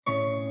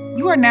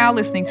You are now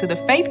listening to the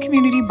Faith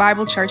Community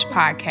Bible Church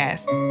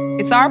podcast.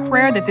 It's our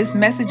prayer that this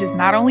message is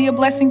not only a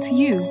blessing to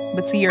you,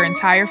 but to your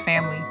entire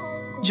family.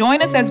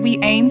 Join us as we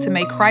aim to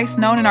make Christ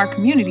known in our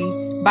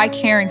community by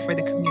caring for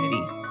the community.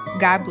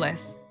 God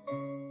bless.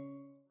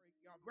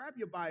 Y'all grab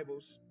your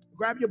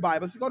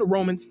Bibles. Go to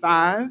Romans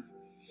 5.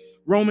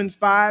 Romans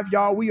 5,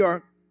 y'all. We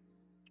are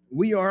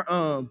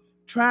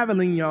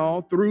traveling,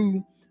 y'all,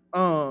 through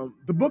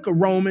the book of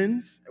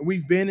Romans.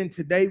 We've been in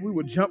today. We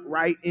will jump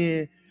right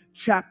in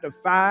chapter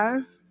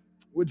 5.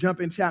 We'll jump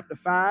in chapter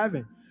 5.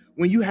 And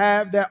when you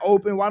have that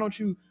open, why don't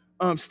you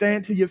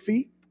stand to your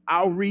feet?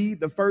 I'll read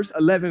the first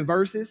 11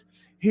 verses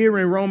here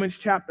in Romans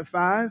chapter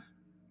 5.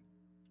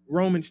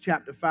 Romans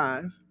chapter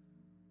 5.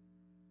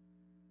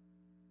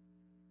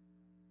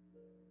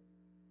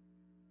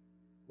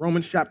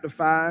 Romans chapter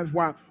 5.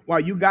 While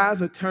you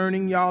guys are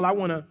turning, y'all, I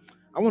want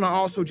to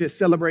also just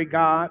celebrate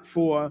God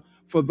for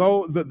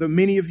the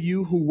many of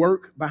you who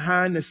work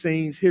behind the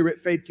scenes here at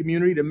Faith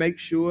Community to make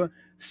sure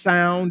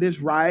sound is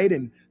right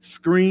and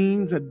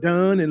screens are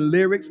done and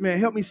lyrics. Man,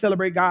 help me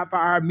celebrate God for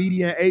our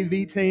media and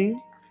AV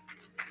team,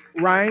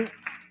 right?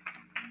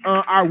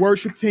 Our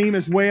worship team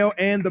as well,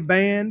 and the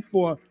band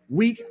for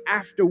week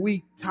after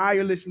week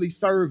tirelessly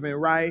serving,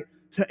 right,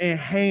 to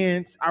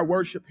enhance our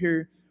worship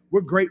here. We're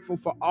grateful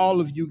for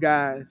all of you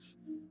guys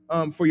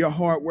for your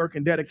hard work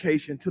and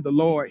dedication to the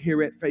Lord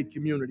here at Faith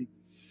Community.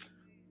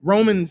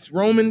 Romans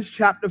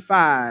chapter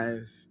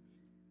 5,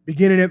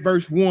 beginning at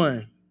verse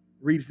 1,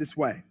 reads this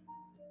way.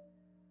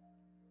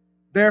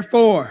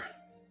 Therefore,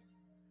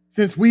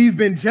 since we've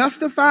been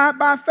justified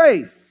by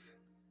faith,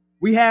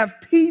 we have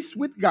peace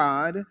with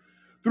God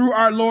through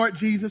our Lord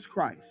Jesus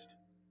Christ.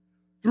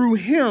 Through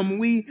him,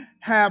 we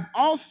have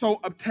also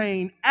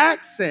obtained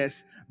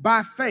access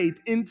by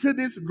faith into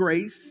this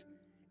grace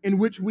in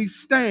which we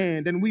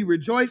stand, and we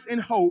rejoice in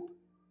hope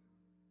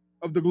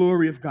of the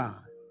glory of God.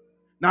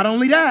 Not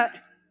only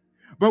that,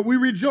 but we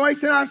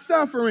rejoice in our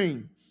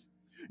sufferings,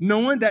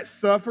 knowing that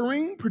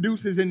suffering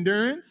produces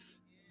endurance,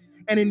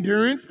 and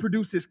endurance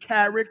produces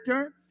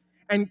character,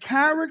 and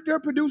character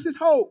produces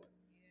hope.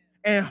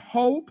 And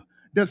hope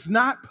does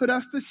not put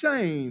us to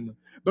shame,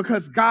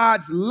 because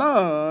God's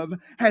love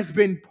has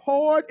been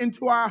poured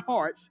into our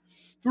hearts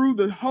through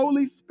the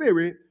Holy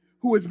Spirit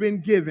who has been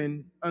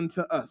given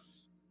unto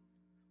us.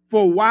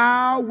 For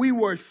while we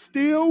were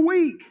still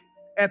weak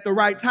at the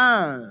right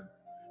time,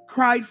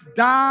 Christ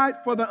died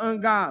for the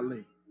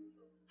ungodly.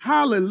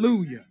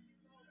 Hallelujah.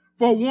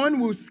 For one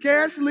will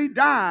scarcely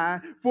die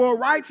for a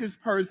righteous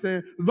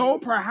person, though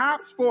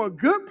perhaps for a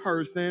good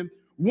person,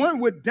 one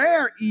would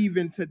dare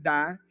even to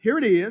die. Here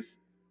it is.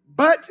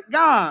 But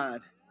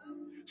God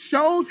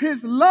shows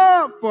his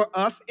love for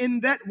us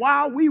in that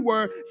while we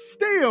were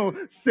still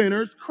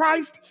sinners,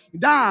 Christ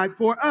died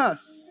for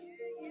us.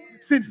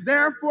 Since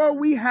therefore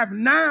we have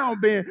now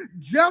been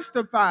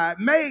justified,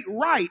 made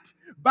right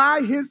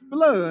by his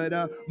blood,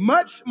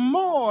 much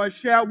more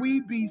shall we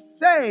be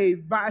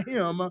saved by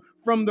him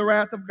from the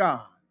wrath of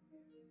God.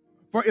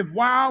 For if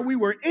while we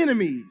were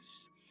enemies,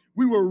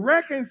 we were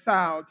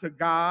reconciled to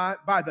God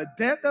by the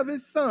death of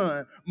his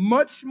son,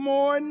 much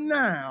more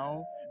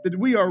now that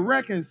we are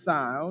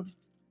reconciled,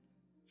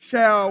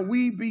 shall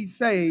we be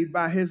saved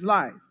by his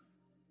life.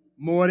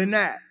 More than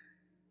that,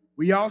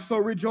 we also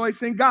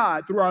rejoice in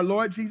God through our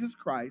Lord Jesus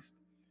Christ,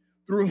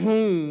 through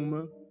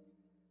whom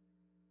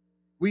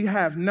we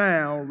have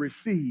now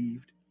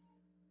received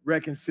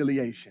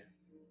reconciliation.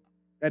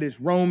 That is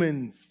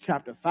Romans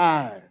chapter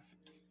 5,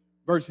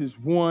 verses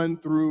 1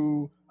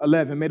 through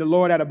 11. May the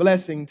Lord add a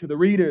blessing to the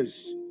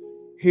readers,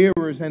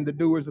 hearers, and the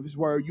doers of his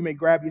word. You may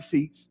grab your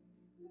seats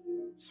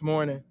this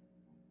morning.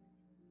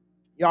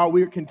 Y'all,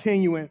 we're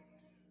continuing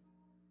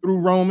through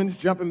Romans,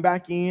 jumping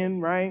back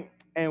in, right?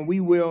 And we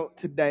will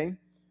today,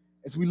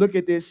 as we look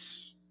at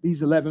these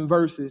 11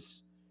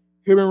 verses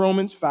here in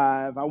Romans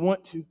 5, I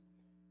want to,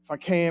 if I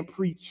can,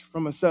 preach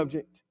from a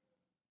subject,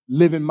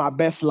 living my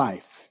best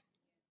life.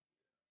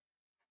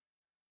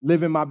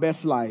 Living my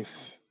best life.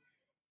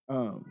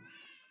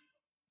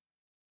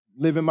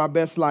 Living my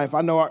best life.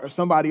 I know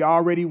somebody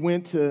already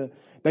went to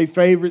their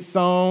favorite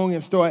song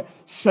and started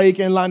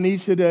shaking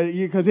Lanisha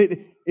because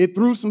it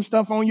threw some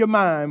stuff on your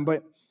mind,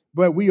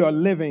 but we are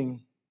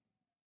living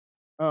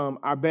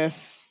our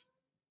best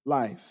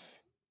life.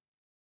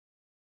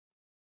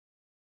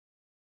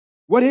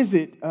 What is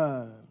it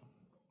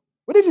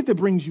that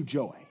brings you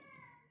joy?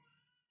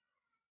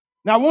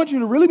 Now, I want you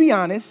to really be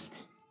honest,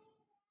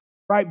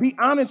 right? Be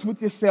honest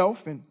with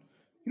yourself, and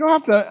you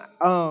don't have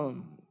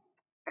to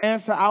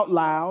answer out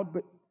loud,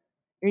 but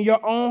in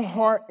your own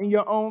heart, in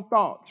your own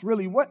thoughts,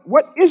 really,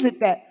 what is it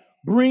that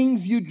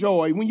brings you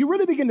joy? When you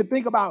really begin to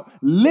think about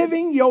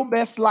living your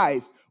best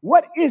life,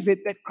 what is it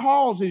that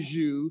causes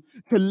you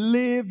to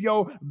live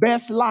your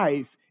best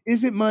life?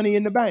 Is it money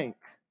in the bank?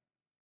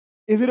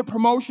 Is it a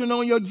promotion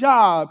on your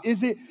job?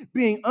 Is it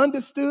being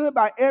understood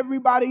by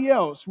everybody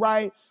else,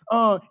 right?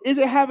 Is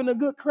it having a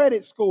good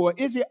credit score?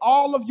 Is it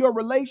all of your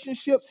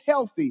relationships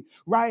healthy,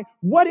 right?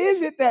 What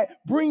is it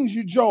that brings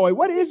you joy?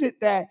 What is it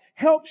that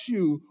helps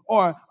you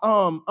or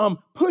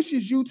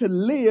pushes you to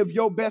live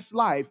your best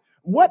life?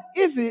 What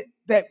is it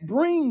that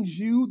brings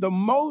you the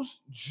most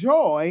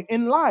joy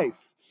in life?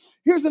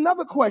 Here's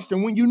another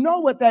question. When you know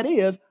what that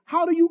is,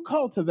 how do you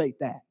cultivate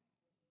that?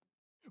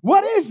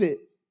 What is it?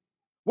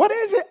 What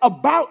is it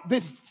about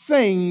this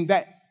thing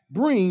that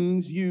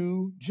brings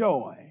you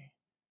joy?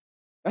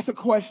 That's a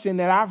question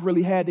that I've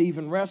really had to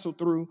even wrestle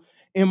through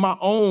in my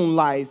own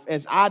life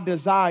as I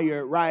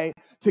desire, right,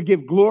 to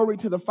give glory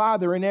to the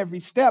Father in every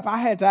step. I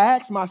had to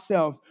ask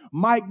myself,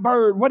 Mike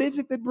Byrd, what is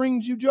it that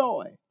brings you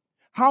joy?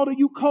 How do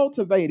you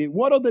cultivate it?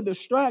 What are the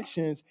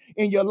distractions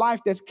in your life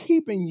that's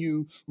keeping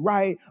you,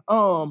 right,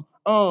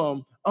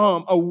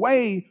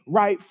 away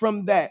right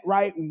from that,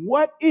 right?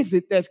 What is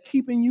it that's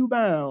keeping you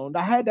bound?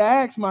 I had to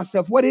ask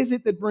myself, what is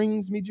it that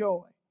brings me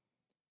joy?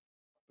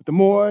 But the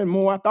more and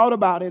more I thought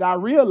about it, I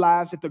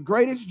realized that the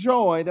greatest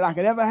joy that I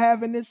could ever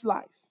have in this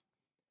life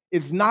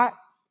is not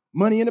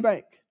money in the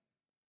bank.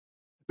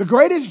 The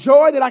greatest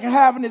joy that I can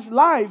have in this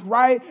life,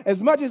 right,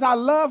 as much as I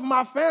love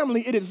my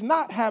family, it is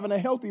not having a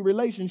healthy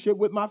relationship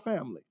with my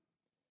family.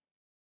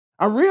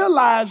 I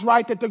realized,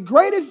 right, that the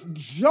greatest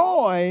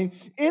joy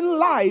in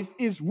life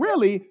is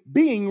really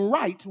being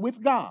right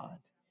with God.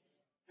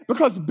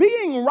 Because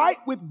being right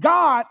with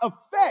God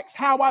affects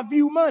how I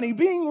view money.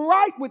 Being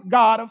right with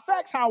God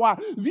affects how I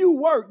view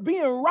work.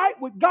 Being right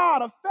with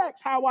God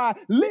affects how I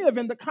live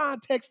in the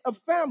context of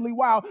family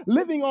while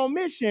living on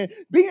mission.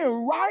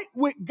 Being right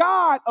with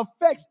God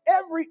affects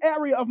every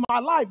area of my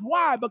life.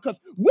 Why? Because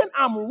when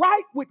I'm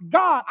right with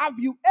God, I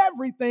view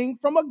everything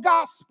from a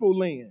gospel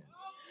lens.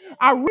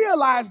 I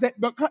realize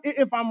that because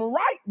if I'm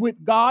right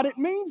with God, it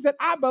means that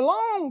I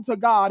belong to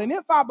God. And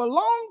if I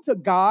belong to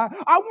God,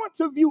 I want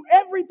to view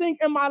everything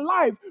in my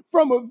life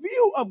from a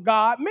view of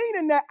God,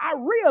 meaning that I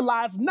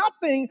realize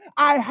nothing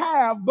I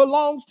have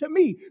belongs to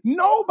me.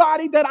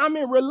 Nobody that I'm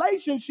in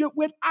relationship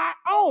with I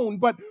own,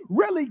 but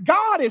really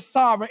God is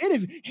sovereign. It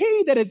is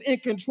He that is in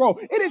control.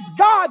 It is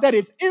God that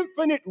is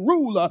infinite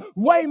ruler,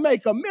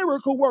 waymaker,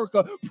 miracle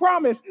worker,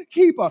 promise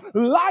keeper,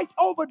 light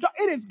over.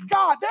 It is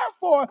God.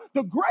 Therefore,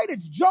 the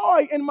greatest joy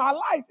in my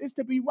life is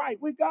to be right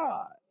with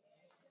God.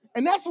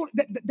 And that's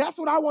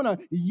what I want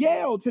to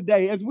yell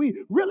today as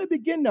we really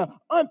begin to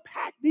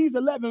unpack these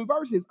 11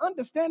 verses.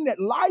 Understand that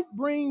life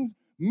brings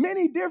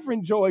many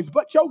different joys,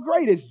 but your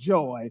greatest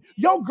joy,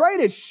 your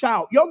greatest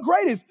shout, your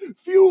greatest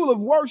fuel of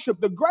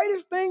worship, the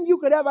greatest thing you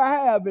could ever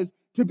have is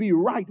to be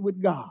right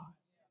with God.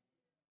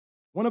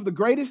 One of the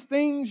greatest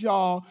things,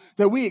 y'all,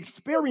 that we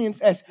experience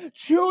as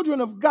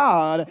children of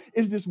God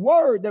is this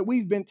word that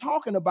we've been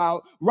talking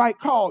about, right,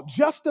 called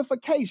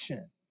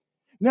justification.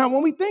 Now,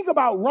 when we think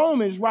about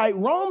Romans,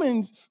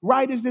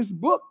 right, is this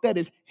book that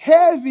is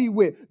heavy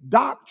with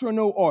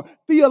doctrinal or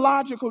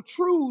theological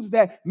truths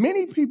that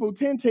many people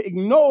tend to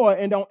ignore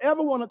and don't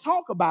ever want to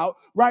talk about,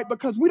 right,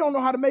 because we don't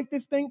know how to make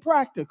this thing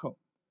practical.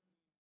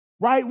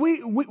 Right,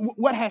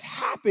 what has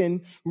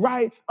happened,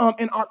 right,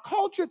 in our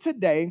culture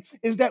today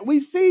is that we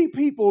see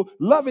people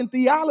loving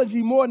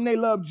theology more than they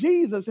love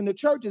Jesus, and the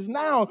church is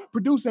now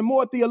producing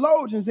more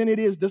theologians than it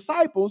is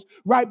disciples,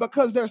 right?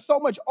 Because there's so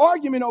much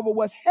argument over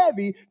what's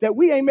heavy that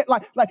we ain't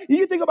like.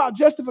 You think about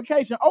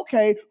justification,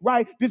 okay,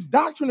 right? This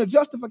doctrine of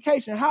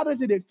justification, how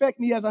does it affect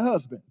me as a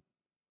husband?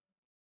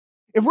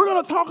 If we're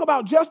going to talk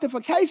about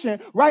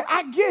justification, right,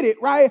 I get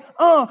it, right?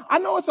 I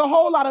know it's a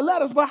whole lot of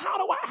letters, but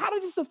how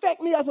does this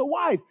affect me as a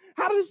wife?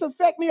 How does this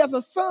affect me as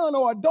a son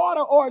or a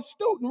daughter or a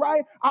student,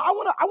 right? I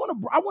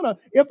want to,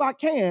 if I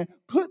can,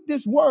 put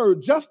this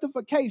word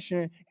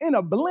justification in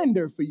a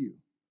blender for you.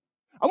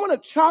 I want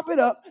to chop it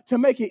up to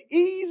make it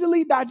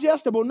easily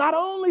digestible, not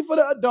only for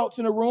the adults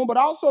in the room, but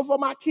also for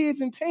my kids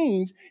and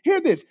teens.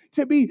 Hear this,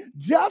 to be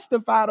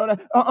justified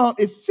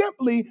is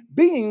simply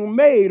being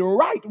made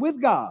right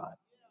with God.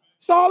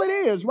 That's all it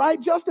is, right?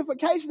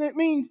 Justification, it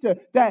means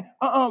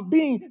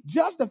being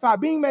justified,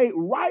 being made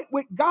right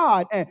with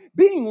God. And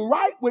being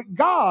right with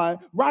God,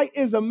 right,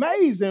 is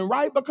amazing,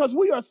 right? Because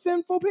we are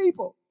sinful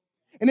people.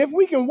 And if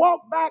we can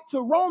walk back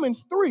to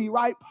Romans 3,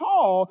 right,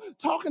 Paul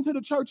talking to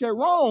the church at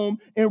Rome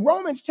in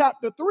Romans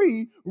chapter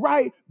 3,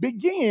 right,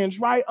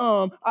 begins, right,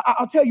 I'll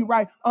tell you,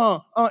 right,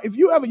 if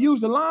you ever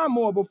used a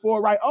lawnmower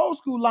before, right, old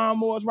school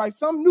lawnmowers, right,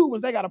 some new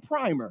ones, they got a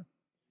primer.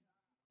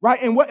 Right,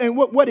 and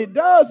what it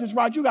does is,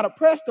 right, you got to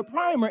press the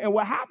primer, and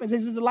what happens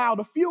is it's allow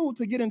the fuel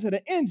to get into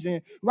the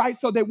engine, right,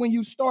 so that when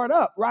you start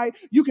up, right,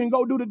 you can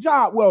go do the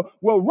job. Well,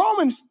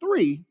 Romans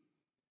 3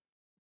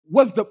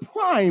 was the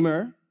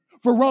primer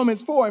for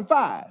Romans 4 and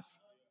 5.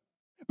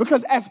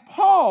 Because as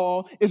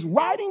Paul is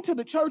writing to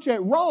the church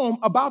at Rome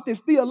about this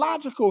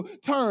theological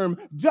term,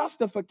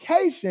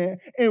 justification,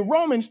 in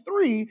Romans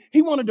 3,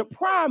 he wanted to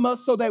prime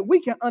us so that we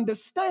can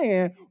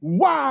understand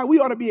why we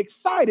ought to be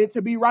excited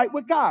to be right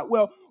with God.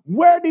 Well,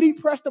 where did he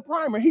press the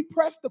primer? He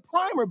pressed the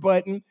primer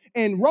button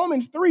in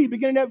Romans 3,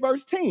 beginning at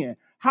verse 10.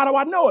 How do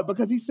I know it?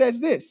 Because he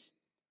says this.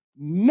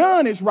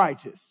 None is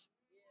righteous.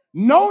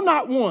 No,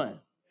 not one.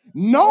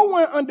 No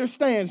one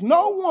understands.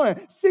 No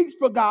one seeks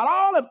for God.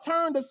 All have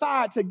turned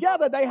aside.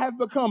 Together they have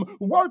become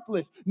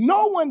worthless.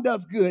 No one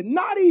does good,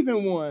 not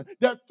even one.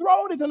 Their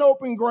throat is an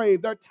open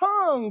grave.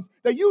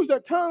 They use their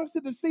tongues to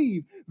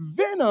deceive.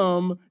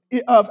 Venom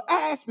of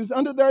asp is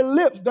under their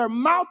lips. Their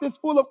mouth is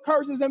full of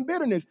curses and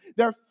bitterness.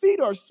 Their feet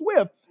are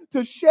swift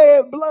to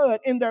shed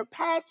blood. In their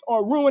paths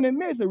are ruin and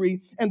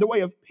misery, and the way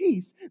of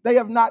peace they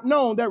have not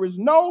known. There is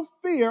no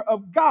fear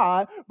of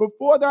God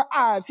before their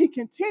eyes. He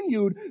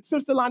continued,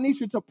 Sister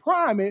Lanisha, to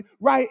prime it,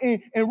 right?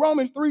 In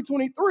Romans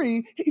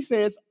 3:23, he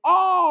says,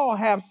 all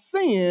have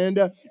sinned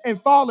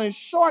and fallen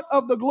short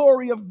of the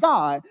glory of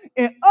God.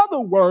 In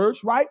other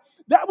words, right,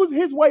 that was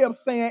his way of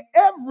saying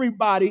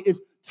everybody is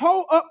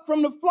toe up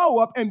from the flow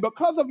up, and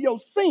because of your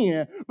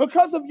sin,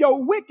 because of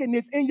your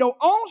wickedness, in your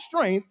own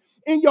strength,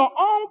 in your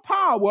own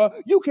power,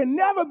 you can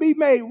never be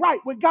made right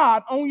with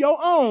God on your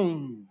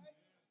own.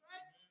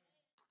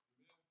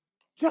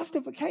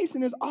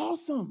 Justification is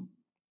awesome,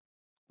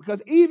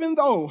 because even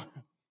though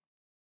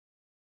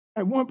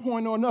at one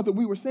point or another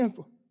we were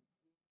sinful,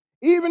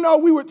 even though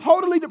we were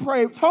totally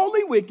depraved,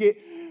 totally wicked,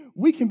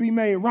 we can be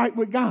made right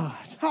with God.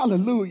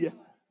 Hallelujah.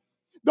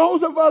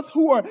 Those of us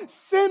who are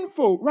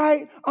sinful,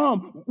 right?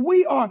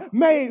 We are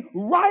made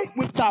right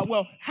with God.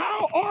 Well,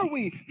 how are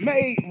we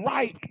made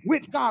right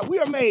with God? We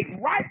are made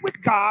right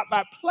with God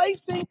by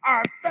placing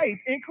our faith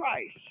in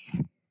Christ.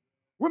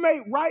 We're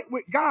made right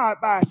with God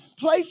by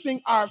placing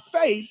our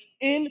faith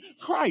in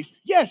Christ.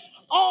 Yes,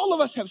 all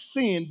of us have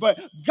sinned, but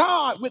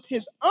God, with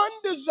his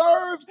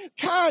undeserved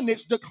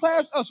kindness,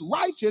 declares us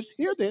righteous.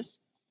 Hear this.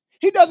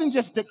 He doesn't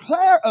just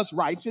declare us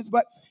righteous,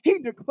 but he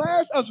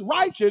declares us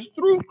righteous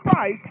through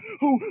Christ,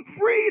 who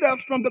freed us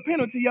from the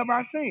penalty of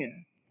our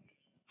sin.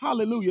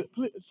 Hallelujah.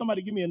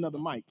 Somebody give me another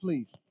mic,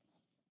 please.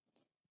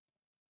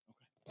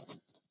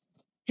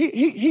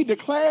 He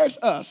declares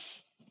us.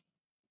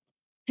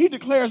 He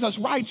declares us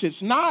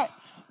righteous, not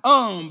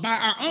by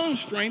our own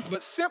strength,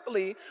 but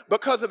simply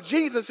because of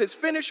Jesus'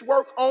 finished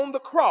work on the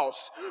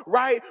cross,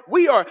 right?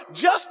 We are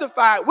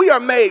justified. We are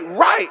made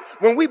right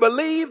when we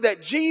believe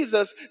that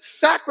Jesus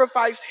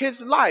sacrificed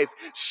his life,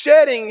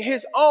 shedding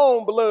his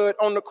own blood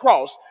on the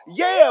cross.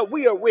 Yeah,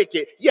 we are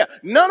wicked. Yeah,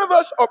 none of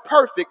us are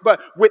perfect,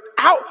 but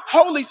without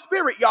Holy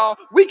Spirit, y'all,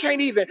 we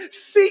can't even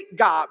seek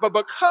God. But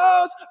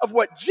because of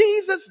what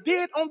Jesus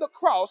did on the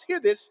cross, hear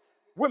this,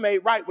 we're made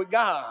right with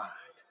God.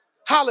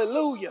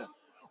 Hallelujah.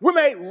 We're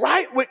made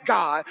right with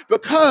God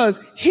because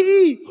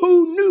he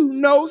who knew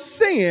no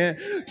sin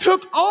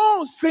took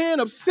on sin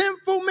of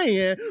sinful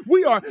men.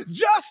 We are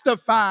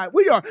justified.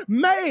 We are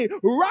made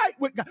right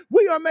with God.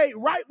 We are made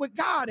right with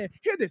God. And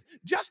hear this,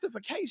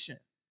 justification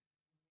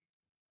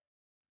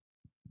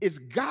is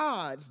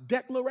God's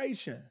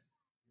declaration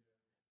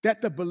that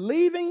the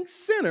believing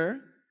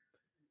sinner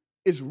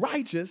is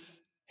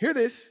righteous, hear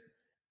this,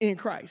 in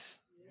Christ.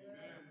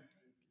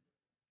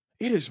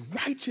 It is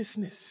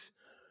righteousness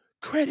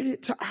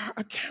credited to our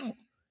account.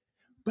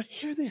 But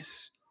hear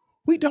this,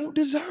 we don't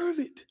deserve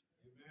it.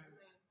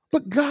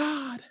 But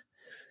God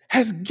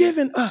has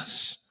given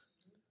us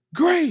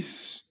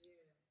grace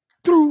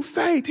through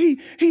faith.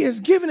 He has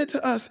given it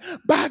to us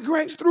by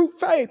grace through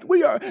faith.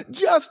 We are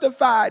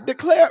justified,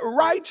 declared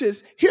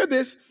righteous. Hear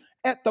this,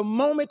 at the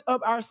moment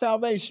of our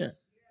salvation.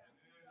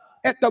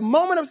 At the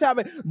moment of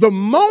salvation, the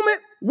moment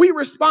we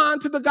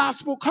respond to the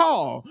gospel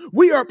call,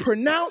 we are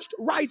pronounced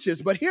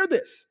righteous. But hear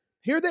this,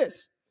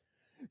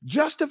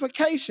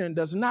 justification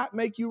does not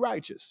make you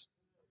righteous.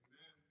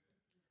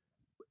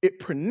 It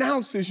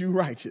pronounces you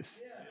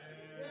righteous.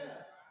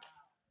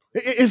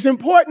 It's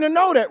important to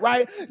know that,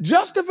 right?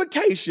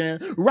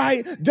 Justification,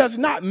 right, does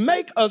not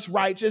make us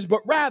righteous,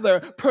 but rather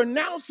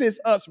pronounces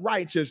us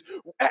righteous.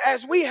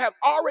 As we have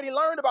already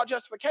learned about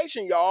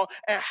justification, y'all,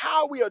 and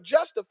how we are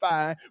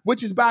justified,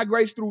 which is by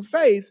grace through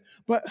faith.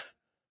 But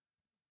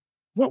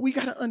what we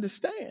got to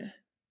understand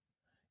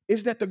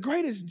is that the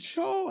greatest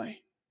joy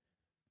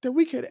that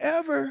we could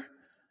ever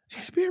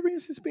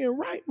experience is being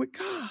right with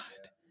God.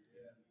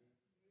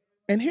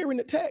 And here in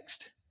the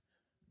text,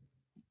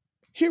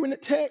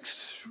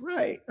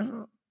 right,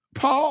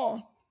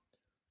 Paul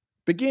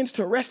begins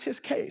to rest his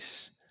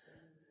case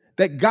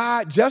that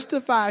God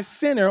justifies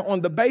sinner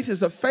on the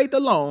basis of faith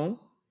alone,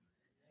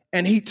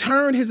 and he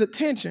turned his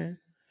attention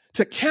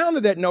to counter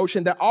that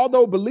notion that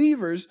although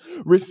believers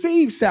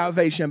receive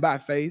salvation by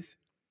faith,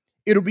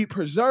 it'll be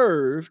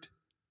preserved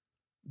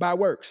by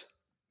works.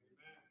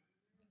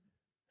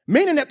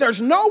 Meaning that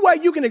there's no way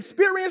you can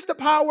experience the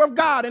power of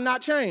God and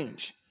not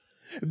change.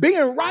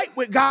 Being right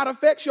with God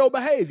affects your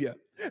behavior.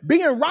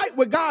 Being right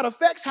with God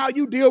affects how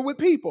you deal with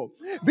people.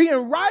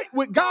 Being right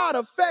with God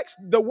affects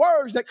the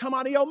words that come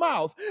out of your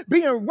mouth.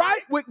 Being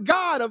right with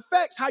God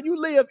affects how you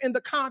live in the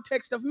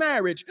context of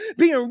marriage.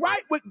 Being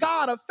right with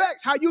God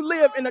affects how you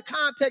live in the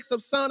context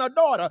of son or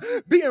daughter.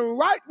 Being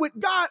right with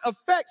God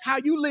affects how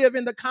you live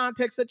in the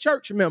context of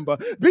church member.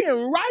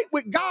 Being right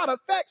with God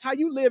affects how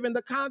you live in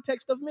the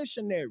context of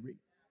missionary.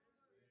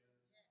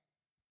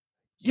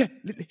 Yeah,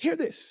 hear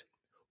this.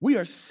 We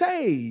are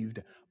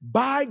saved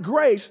by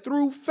grace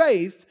through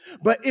faith,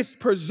 but it's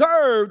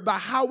preserved by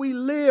how we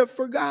live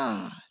for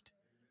God.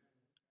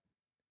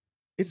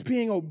 It's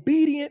being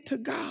obedient to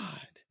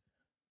God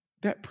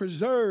that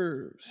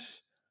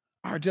preserves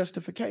our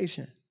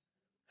justification.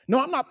 No,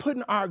 I'm not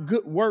putting our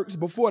good works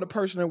before the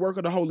person and work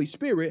of the Holy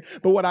Spirit,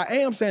 but what I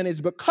am saying is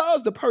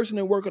because the person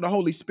and work of the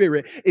Holy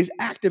Spirit is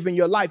active in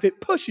your life, it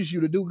pushes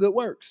you to do good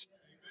works.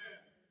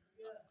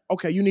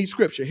 Okay, you need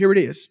scripture. Here it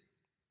is.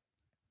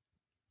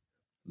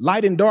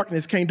 Light and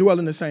darkness can't dwell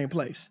in the same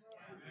place.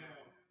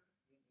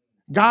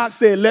 God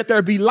said, let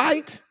there be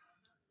light,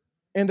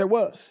 and there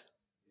was.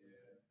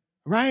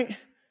 Right?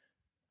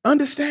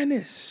 Understand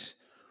this.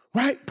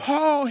 Right?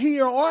 Paul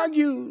here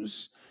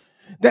argues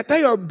that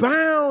they are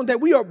bound,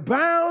 that we are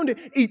bound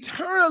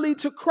eternally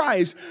to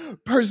Christ,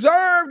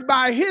 preserved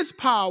by his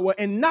power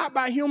and not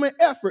by human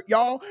effort,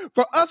 y'all.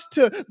 For us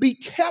to be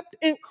kept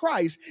in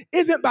Christ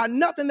isn't by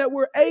nothing that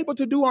we're able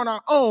to do on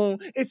our own.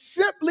 It's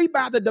simply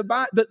by the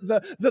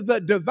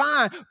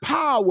divine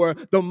power,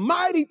 the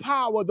mighty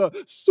power, the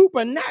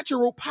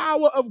supernatural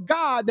power of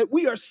God that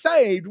we are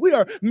saved. We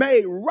are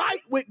made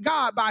right with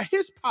God by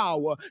his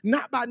power,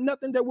 not by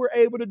nothing that we're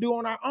able to do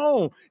on our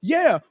own.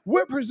 Yeah,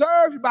 we're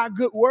preserved by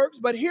good works,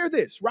 but hear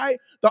this, right?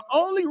 The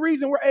only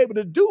reason we're able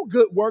to do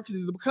good works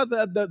is because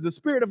of the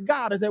Spirit of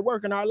God is at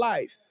work in our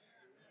life.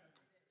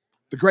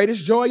 The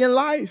greatest joy in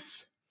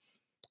life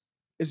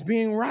is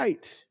being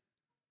right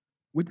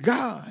with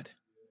God.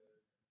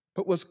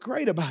 But what's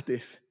great about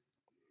this,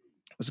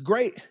 what's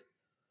great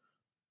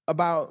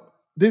about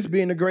this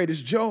being the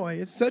greatest joy,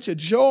 it's such a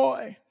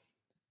joy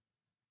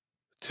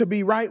to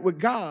be right with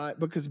God,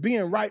 because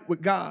being right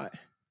with God,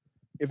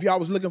 if y'all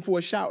was looking for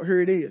a shout,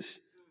 here it is.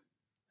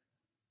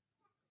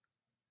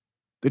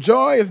 The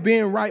joy of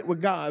being right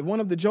with God, one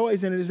of the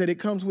joys in it is that it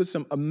comes with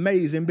some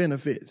amazing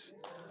benefits.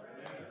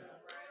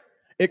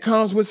 It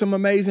comes with some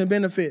amazing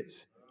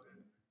benefits.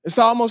 It's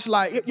almost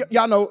like,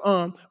 y'all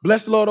know,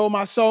 bless the Lord, oh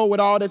my soul,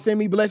 with all that's in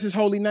me, bless his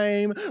holy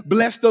name.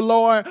 Bless the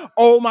Lord,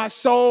 oh my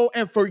soul,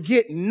 and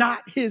forget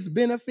not his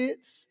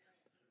benefits.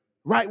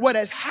 Right? What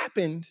has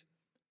happened,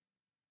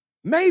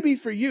 maybe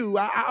for you,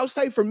 I'll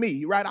say for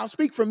me, right? I'll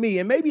speak for me,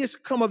 and maybe it's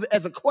come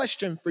as a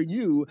question for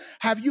you.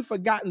 Have you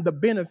forgotten the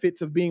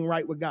benefits of being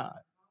right with God?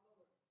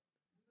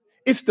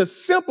 It's the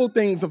simple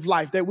things of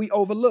life that we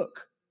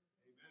overlook.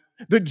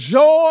 The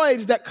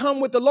joys that come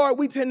with the Lord,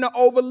 we tend to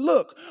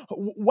overlook.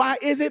 Why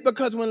is it?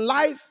 Because when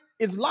life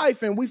is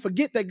life and we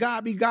forget that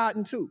God be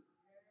God too.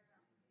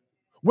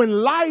 When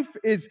life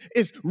is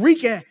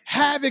wreaking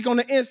havoc on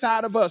the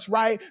inside of us,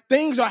 right?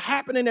 Things are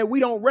happening that we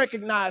don't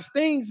recognize.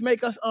 Things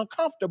make us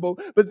uncomfortable.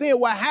 But then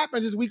what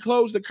happens is we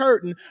close the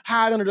curtain,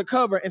 hide under the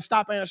cover, and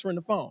stop answering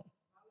the phone.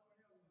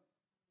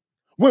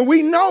 When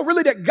we know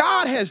really that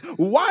God has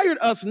wired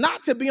us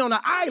not to be on an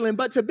island,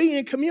 but to be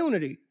in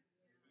community.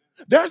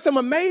 There are some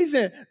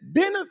amazing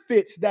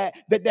benefits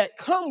that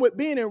come with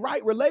being in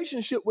right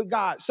relationship with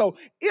God. So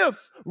if,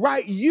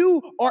 right,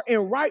 you are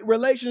in right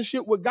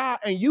relationship with God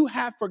and you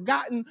have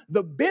forgotten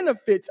the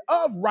benefits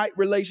of right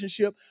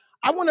relationship,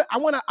 I want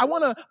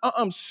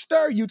to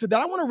stir you to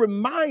that. I want to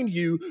remind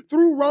you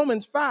through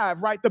Romans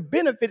 5, right, the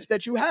benefits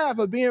that you have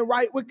of being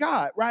right with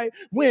God, right?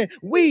 When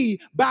we,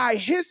 by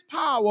his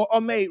power,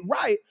 are made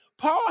right,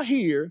 Paul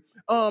here,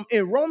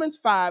 in Romans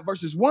 5,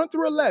 verses 1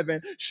 through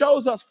 11,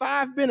 shows us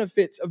 5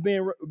 benefits of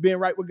being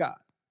right with God.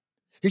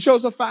 He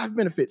shows us 5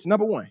 benefits.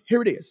 Number 1,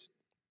 here it is.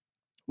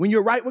 When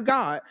you're right with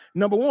God,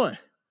 number 1,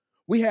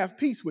 we have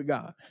peace with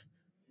God.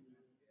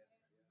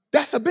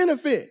 That's a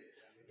benefit.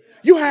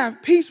 You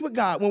have peace with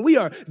God. When we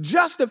are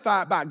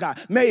justified by God,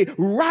 made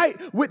right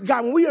with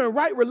God, when we are in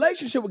right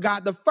relationship with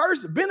God, the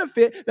first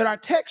benefit that our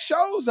text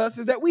shows us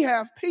is that we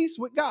have peace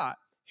with God.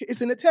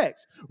 It's in the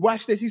text.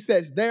 Watch this. He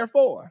says,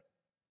 therefore.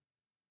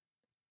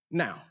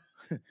 Now,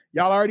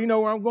 y'all already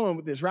know where I'm going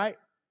with this, right?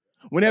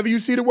 Whenever you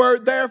see the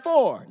word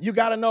therefore, you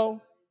got to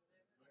know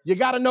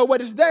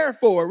what it's there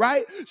for,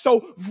 right?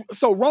 So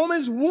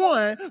Romans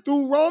 1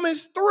 through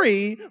Romans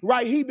 3,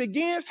 right, he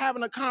begins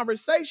having a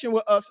conversation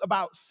with us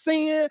about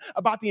sin,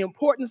 about the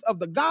importance of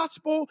the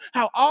gospel,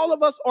 how all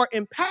of us are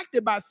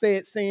impacted by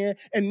said sin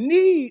and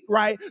need,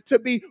 right, to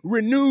be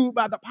renewed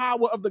by the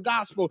power of the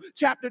gospel.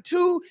 Chapter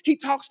 2, he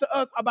talks to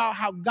us about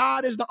how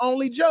God is the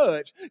only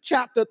judge.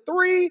 Chapter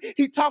 3,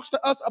 he talks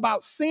to us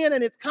about sin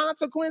and its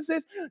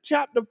consequences.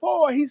 Chapter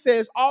 4, he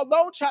says,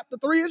 although chapter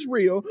 3 is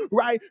real,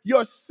 right,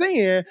 your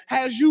sin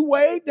has you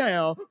weighed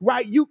down,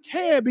 right? You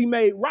can be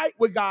made right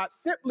with God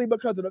simply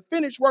because of the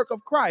finished work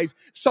of Christ.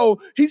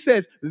 So he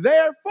says,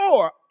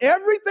 therefore,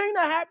 everything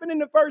that happened in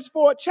the first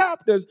 4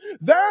 chapters,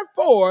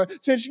 therefore,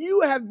 since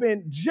you have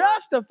been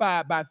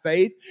justified by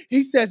faith,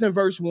 he says in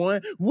verse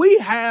 1, we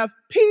have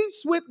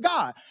peace with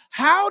God.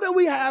 How do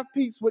we have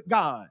peace with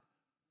God?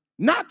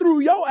 Not through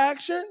your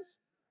actions.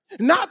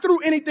 Not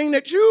through anything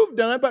that you've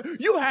done, but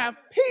you have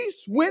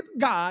peace with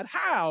God.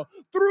 How?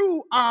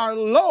 Through our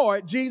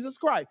Lord Jesus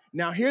Christ.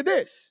 Now hear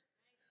this.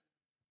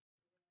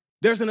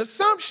 There's an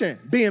assumption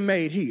being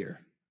made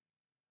here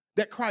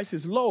that Christ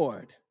is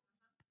Lord.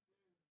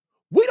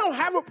 We don't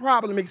have a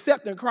problem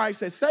accepting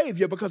Christ as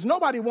Savior because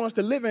nobody wants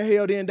to live in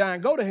hell, then die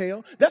and go to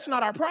hell. That's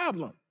not our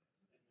problem.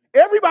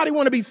 Everybody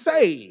want to be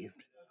saved,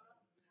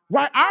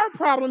 right? Our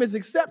problem is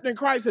accepting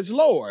Christ as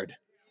Lord,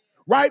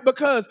 right?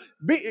 Because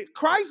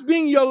Christ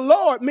being your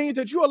Lord means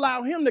that you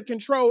allow him to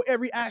control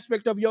every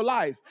aspect of your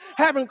life.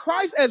 Having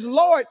Christ as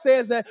Lord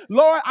says that,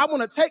 Lord, I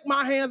want to take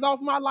my hands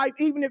off my life.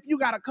 Even if you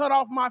got to cut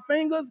off my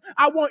fingers,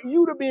 I want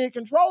you to be in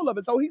control of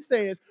it. So he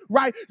says,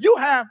 right, you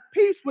have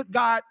peace with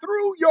God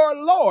through your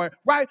Lord,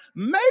 right?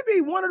 Maybe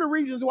one of the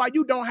reasons why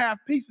you don't have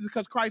peace is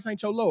because Christ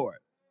ain't your Lord.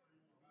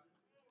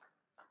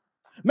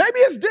 Maybe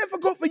it's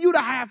difficult for you to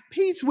have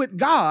peace with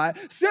God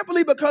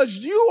simply because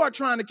you are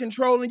trying to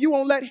control and you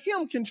won't let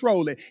him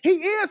control it. He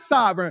is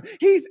sovereign.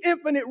 He's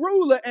infinite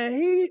ruler and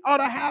he ought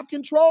to have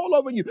control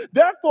over you.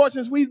 Therefore,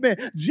 since we've been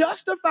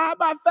justified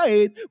by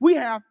faith, we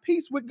have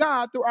peace with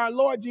God through our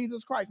Lord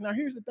Jesus Christ. Now,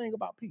 here's the thing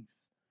about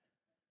peace.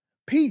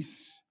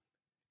 Peace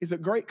is a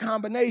great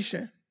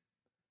combination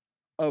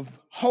of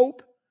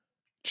hope,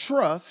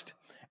 trust,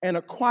 and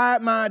a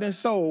quiet mind and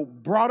soul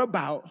brought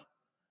about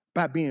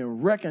by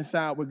being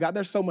reconciled with God.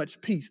 There's so much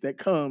peace that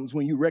comes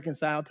when you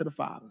reconcile to the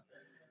Father.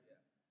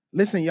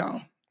 Listen,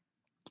 y'all,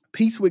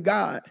 peace with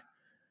God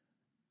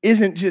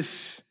isn't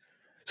just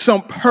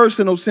some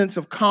personal sense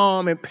of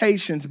calm and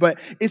patience,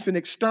 but it's an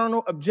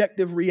external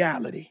objective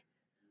reality.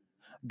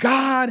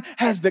 God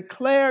has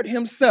declared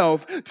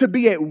himself to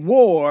be at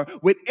war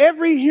with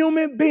every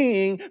human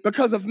being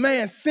because of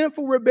man's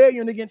sinful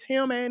rebellion against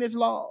him and his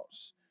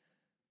laws.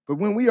 But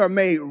when we are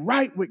made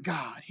right with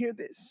God, hear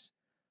this.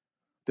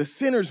 The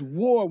sinner's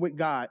war with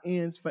God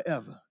ends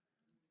forever.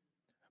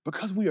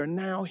 Because we are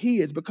now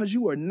his, because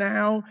you are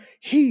now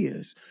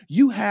his,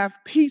 you have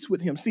peace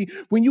with him. See,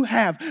 when you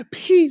have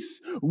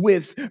peace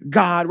with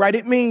God, right,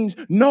 it means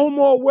no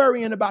more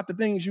worrying about the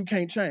things you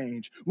can't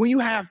change. When you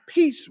have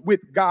peace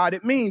with God,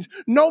 it means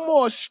no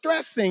more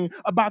stressing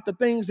about the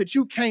things that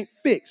you can't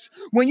fix.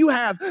 When you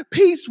have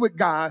peace with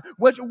God,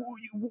 what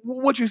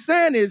you're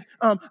saying is,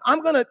 I'm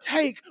going to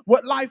take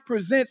what life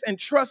presents and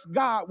trust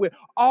God with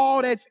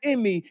all that's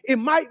in me. It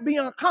might be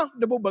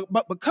uncomfortable,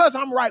 but because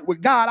I'm right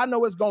with God, I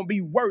know it's going to be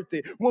worth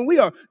it. When we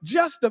are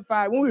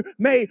justified, when we're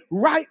made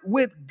right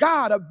with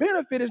God, a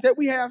benefit is that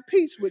we have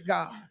peace with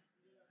God.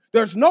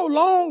 There's no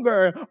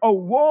longer a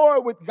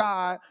war with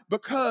God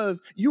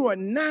because you are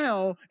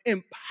now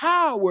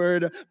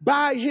empowered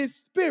by his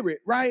spirit,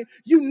 right?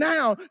 You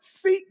now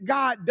seek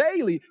God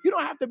daily. You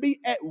don't have to be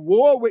at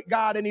war with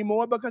God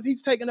anymore because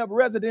he's taken up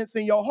residence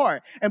in your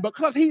heart. And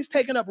because he's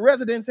taken up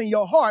residence in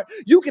your heart,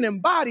 you can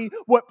embody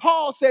what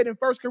Paul said in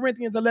 1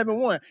 Corinthians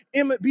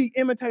 11:1, be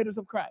imitators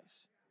of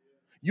Christ.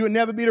 You'll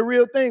never be the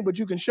real thing, but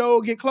you can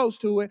get close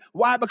to it.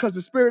 Why? Because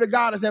the Spirit of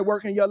God is at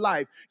work in your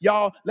life.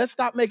 Y'all, let's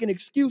stop making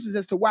excuses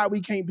as to why we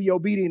can't be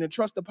obedient and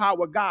trust the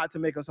power of God to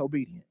make us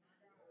obedient.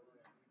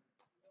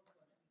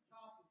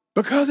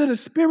 Because of the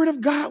Spirit of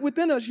God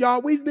within us,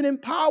 y'all, we've been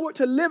empowered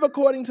to live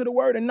according to the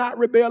word and not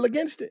rebel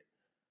against it.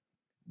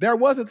 There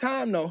was a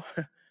time, though,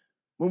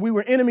 when we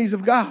were enemies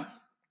of God.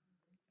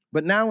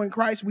 But now in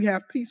Christ, we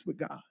have peace with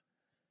God.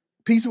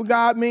 Peace with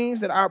God means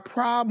that our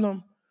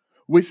problem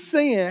with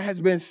sin has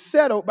been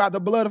settled by the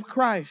blood of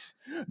Christ.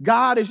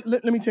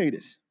 Let me tell you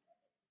this.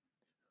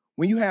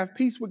 When you have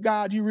peace with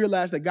God, you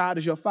realize that God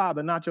is your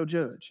father, not your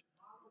judge.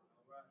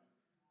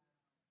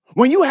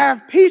 When you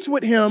have peace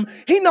with him,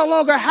 he no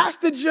longer has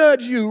to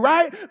judge you,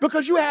 right?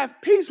 Because you have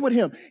peace with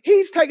him.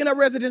 He's taking up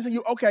residence in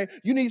you. Okay,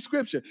 you need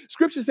scripture.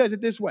 Scripture says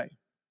it this way.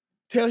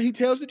 He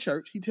tells the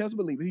church, he tells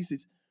believers, he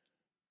says,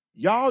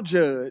 y'all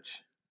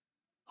judge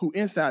who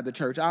inside the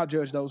church, I'll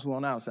judge those who are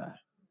on the outside.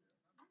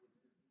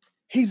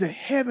 He's a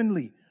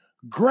heavenly,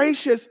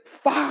 gracious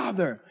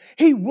Father.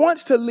 He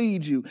wants to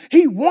lead you.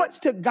 He wants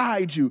to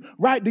guide you,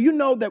 right? Do you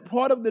know that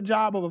part of the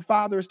job of a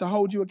father is to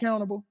hold you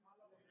accountable?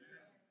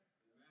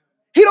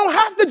 He don't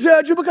have to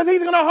judge you because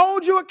he's going to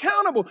hold you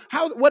accountable.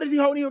 What is he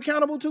holding you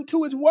accountable to?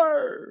 To his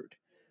word,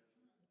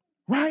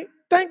 right?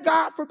 Thank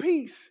God for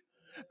peace.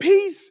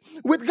 Peace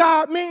with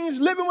God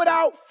means living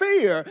without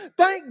fear.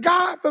 Thank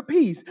God for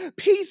peace.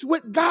 Peace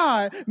with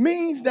God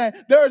means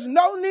that there's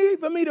no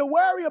need for me to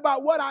worry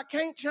about what I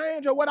can't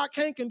change or what I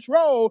can't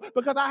control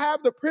because I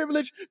have the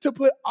privilege to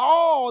put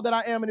all that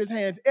I am in his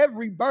hands.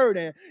 Every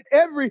burden,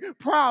 every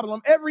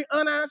problem, every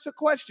unanswered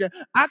question,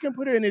 I can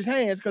put it in his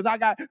hands because I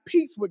got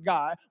peace with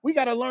God. We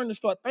got to learn to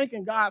start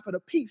thanking God for the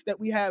peace that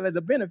we have as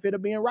a benefit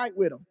of being right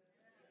with him.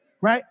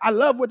 Right? I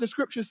love what the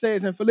scripture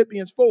says in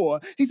Philippians 4.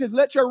 He says,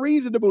 let your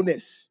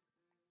reasonableness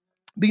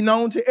be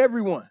known to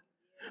everyone.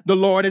 The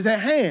Lord is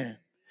at hand.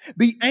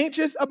 Be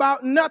anxious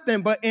about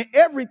nothing, but in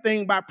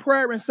everything by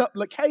prayer and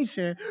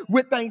supplication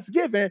with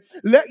thanksgiving,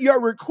 let your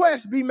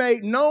requests be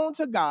made known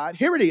to God.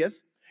 Here it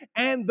is.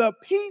 And the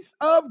peace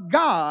of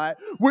God,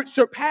 which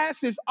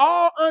surpasses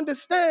all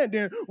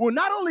understanding, will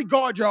not only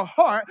guard your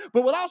heart,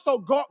 but will also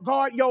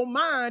guard your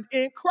mind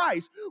in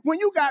Christ. When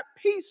you got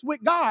peace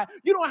with God,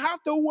 you don't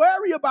have to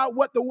worry about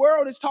what the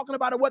world is talking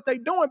about or what they're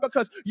doing,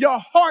 because your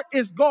heart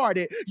is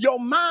guarded. Your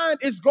mind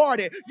is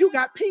guarded. You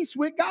got peace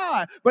with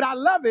God. But I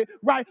love it,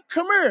 right?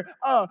 Come here,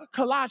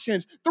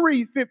 Colossians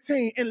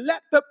 3:15. And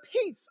let the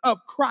peace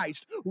of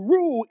Christ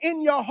rule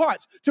in your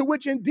hearts, to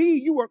which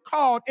indeed you were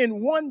called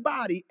in one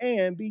body,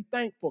 and be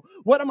thankful.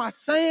 What am I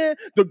saying?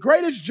 The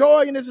greatest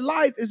joy in this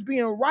life is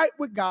being right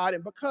with God.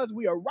 And because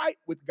we are right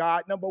with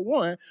God, number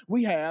one,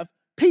 we have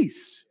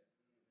peace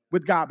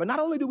with God. But not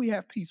only do we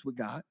have peace with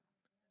God,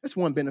 that's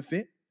one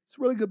benefit. It's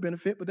a really good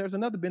benefit, but there's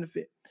another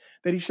benefit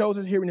that he shows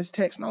us here in this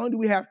text. Not only do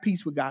we have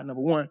peace with God,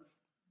 number one,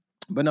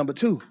 but number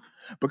two,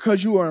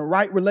 because you are in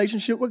right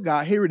relationship with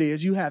God, here it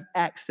is, you have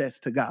access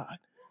to God.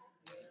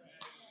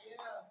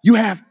 You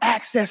have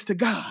access to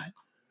God.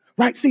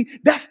 Right? See,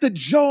 that's the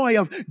joy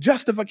of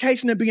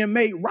justification and being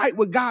made right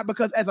with God,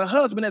 because as a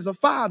husband, as a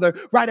father,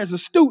 right, as a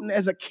student,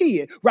 as a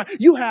kid, right,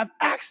 you have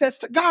access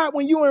to God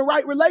when you're in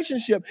right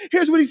relationship.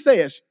 Here's what he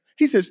says.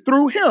 He says,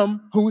 through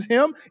him, who's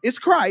him? It's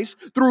Christ.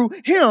 Through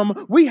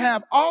him, we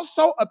have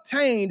also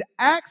obtained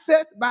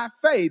access by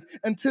faith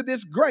into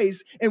this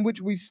grace in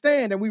which we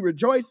stand, and we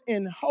rejoice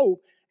in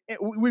hope.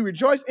 We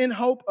rejoice in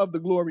hope of the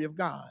glory of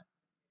God.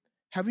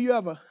 Have you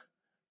ever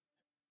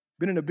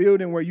been in a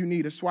building where you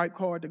need a swipe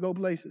card to go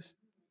places?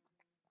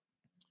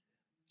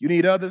 You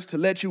need others to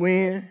let you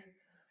in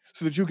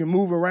so that you can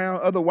move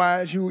around.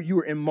 Otherwise, you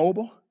are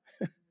immobile.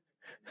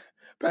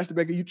 Pastor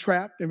Baker, you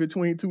trapped in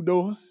between two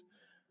doors,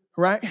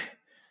 right?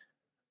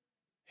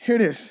 Hear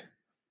this.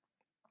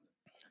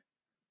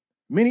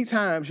 Many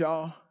times,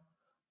 y'all,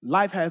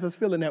 life has us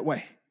feeling that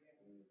way.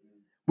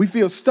 We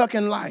feel stuck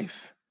in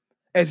life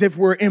as if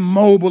we're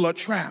immobile or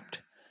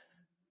trapped.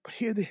 But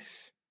hear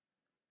this.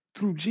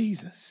 Through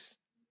Jesus,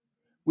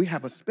 we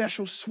have a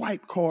special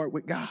swipe card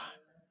with God.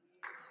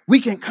 We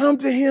can come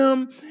to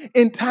him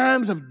in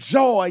times of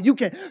joy. You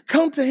can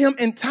come to him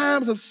in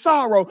times of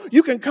sorrow.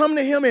 You can come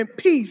to him in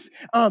peace.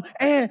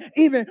 And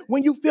even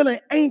when you're feeling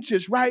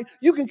anxious, right?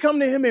 You can come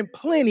to him in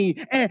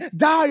plenty and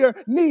dire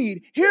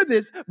need. Hear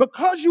this,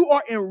 because you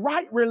are in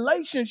right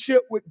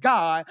relationship with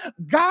God,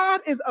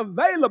 God is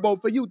available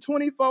for you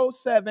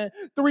 24/7,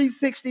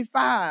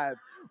 365.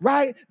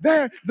 Right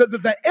there,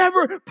 the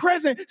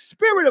ever-present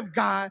Spirit of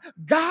God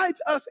guides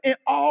us in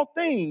all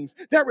things.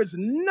 There is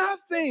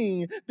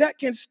nothing that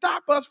can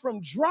stop us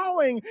from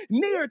drawing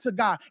near to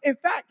God. In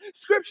fact,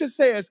 Scripture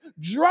says,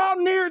 draw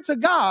near to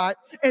God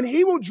and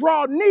he will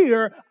draw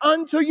near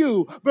unto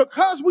you.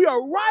 Because we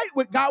are right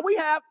with God, we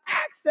have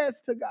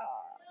access to God.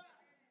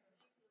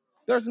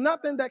 There's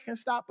nothing that can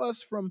stop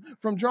us from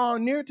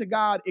drawing near to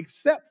God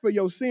except for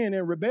your sin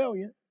and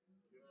rebellion.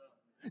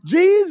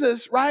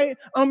 Jesus, right?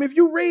 If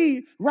you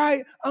read,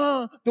 right,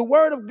 the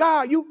word of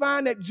God, you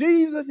find that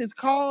Jesus is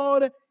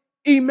called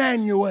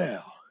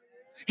Emmanuel.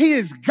 He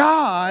is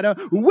God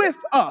with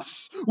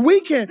us. We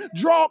can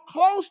draw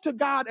close to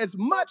God as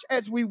much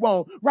as we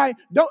want, right?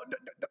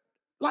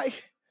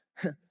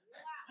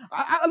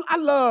 I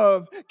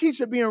love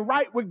Keisha being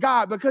right with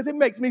God because it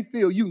makes me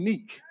feel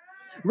unique.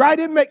 Right?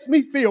 It makes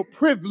me feel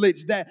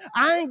privileged that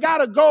I ain't got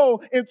to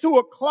go into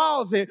a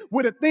closet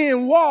with a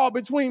thin wall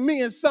between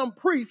me and some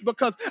priest,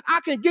 because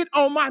I can get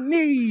on my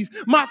knees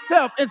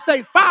myself and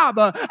say,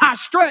 Father, I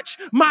stretch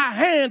my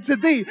hand to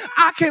thee.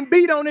 I can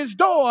beat on his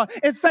door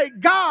and say,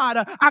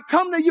 God, I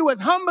come to you as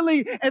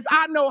humbly as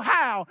I know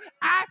how,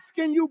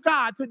 asking you,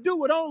 God, to do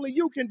what only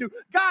you can do.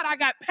 God, I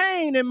got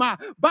pain in my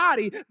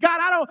body.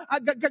 God,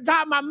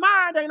 God, my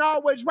mind ain't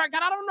always right.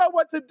 God, I don't know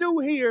what to do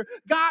here,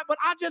 God, but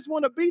I just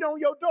want to beat on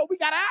your door. We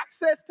got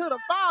access to the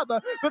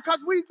Father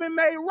because we've been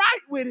made right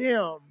with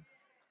him.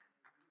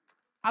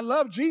 I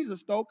love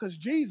Jesus, though, because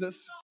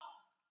Jesus,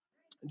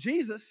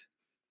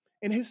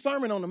 in his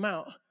Sermon on the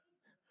Mount,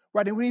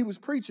 right, and when he was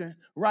preaching,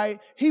 right,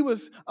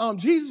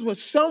 Jesus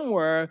was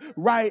somewhere,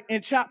 right,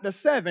 in chapter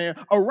 7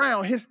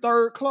 around his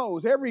third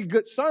close. Every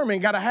good sermon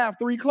got to have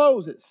 3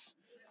 closes.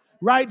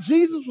 Right?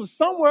 Jesus was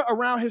somewhere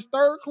around his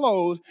third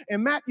close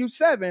in Matthew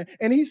 7,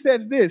 and he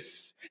says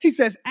this. He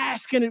says,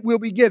 ask and it will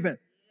be given.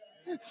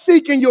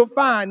 Seek and you'll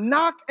find.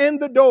 Knock and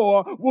the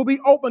door will be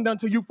opened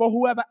unto you. For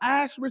whoever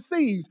asks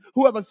receives.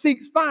 Whoever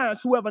seeks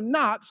finds. Whoever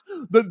knocks,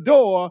 the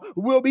door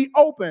will be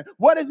open.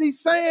 What is he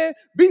saying?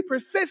 Be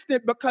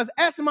persistent, because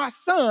as my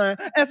son,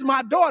 as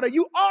my daughter,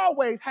 you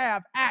always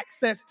have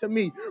access to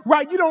me.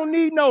 Right? You don't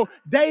need no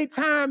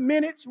daytime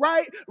minutes.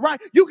 Right? Right?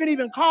 You can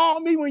even call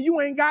me when you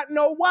ain't got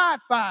no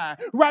Wi-Fi.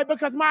 Right?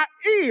 Because my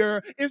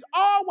ear is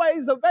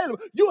always available.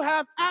 You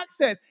have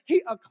access.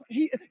 He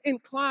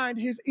inclined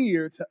his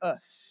ear to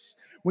us.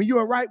 When you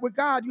are right with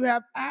God, you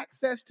have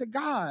access to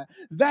God.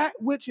 That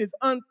which is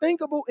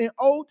unthinkable in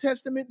Old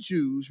Testament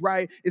Jews,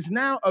 right, is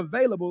now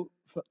available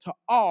to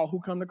all who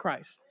come to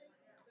Christ.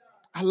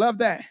 I love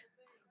that,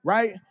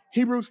 right?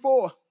 Hebrews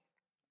 4.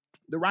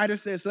 The writer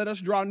says, let us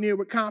draw near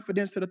with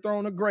confidence to the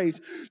throne of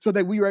grace so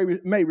that we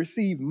may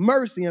receive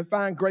mercy and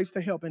find grace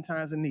to help in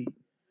times of need.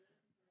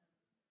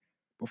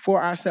 Before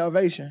our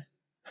salvation,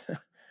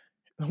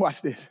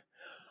 watch this.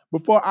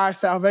 Before our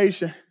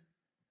salvation,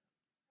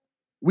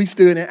 we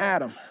stood in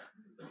Adam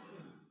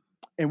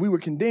and we were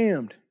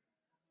condemned.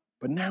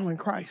 But now in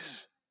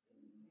Christ,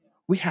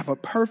 we have a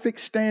perfect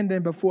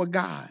standing before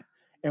God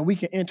and we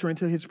can enter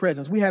into his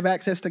presence. We have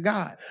access to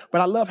God.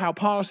 But I love how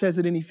Paul says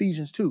it in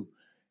Ephesians 2.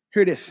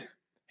 Hear this.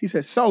 He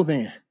says, so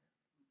then,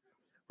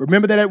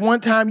 remember that at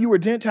one time you were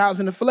Gentiles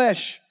in the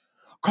flesh,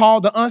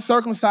 called the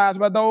uncircumcised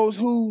by those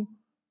who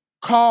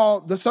call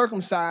the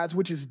circumcised,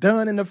 which is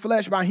done in the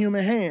flesh by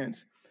human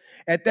hands.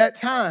 At that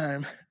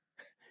time,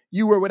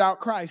 you were without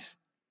Christ,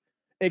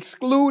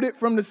 excluded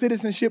from the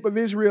citizenship of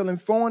Israel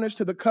and foreigners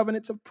to the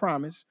covenants of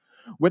promise,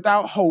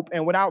 without hope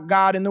and without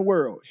God in the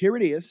world. Here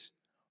it is.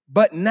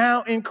 But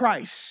now in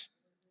Christ,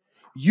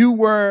 you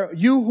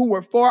who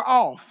were far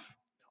off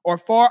or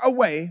far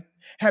away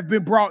have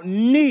been brought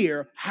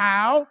near.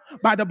 How?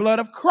 By the blood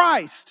of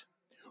Christ.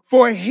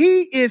 For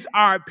he is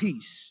our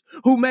peace,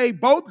 who made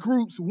both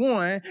groups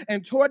one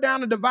and tore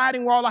down the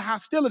dividing wall of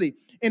hostility.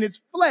 In his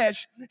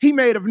flesh, he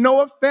made of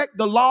no effect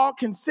the law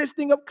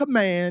consisting of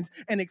commands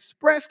and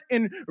expressed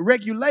in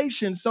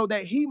regulations so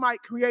that he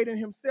might create in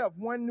himself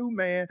one new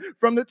man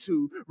from the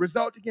two,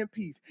 resulting in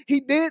peace. He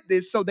did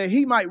this so that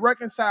he might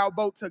reconcile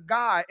both to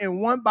God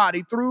in one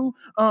body through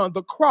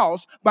the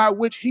cross, by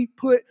which he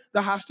put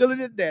the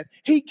hostility to death.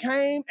 He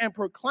came and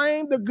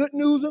proclaimed the good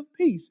news of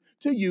peace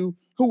to you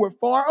who were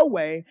far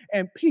away,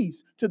 and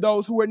peace to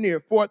those who were near.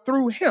 For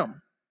through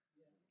him,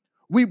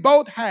 we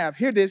both have,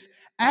 hear this,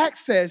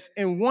 access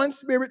in one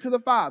spirit to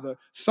the Father.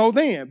 So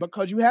then,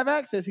 because you have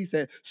access, he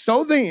said,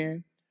 so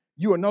then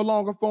you are no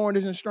longer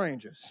foreigners and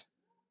strangers,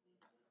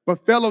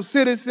 but fellow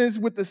citizens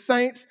with the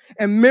saints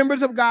and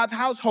members of God's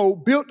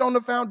household, built on the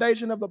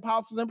foundation of the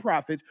apostles and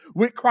prophets,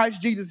 with Christ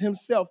Jesus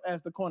himself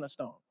as the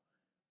cornerstone.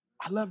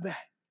 I love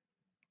that.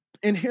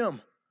 In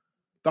him,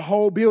 the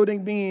whole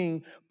building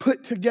being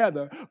put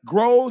together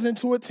grows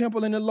into a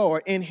temple in the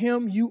Lord. In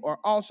him, you are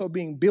also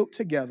being built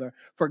together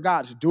for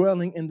God's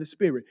dwelling in the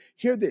Spirit.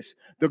 Hear this.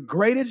 The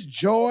greatest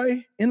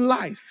joy in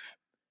life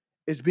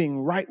is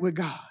being right with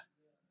God.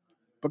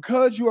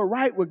 Because you are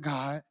right with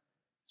God,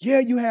 yeah,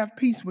 you have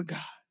peace with God,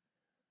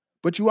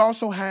 but you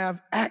also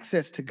have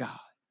access to God.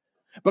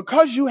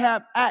 Because you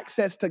have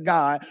access to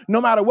God, no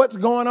matter what's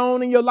going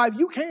on in your life,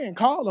 you can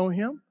call on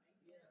him.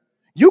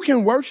 You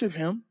can worship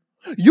him.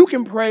 You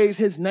can praise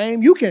his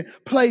name. You can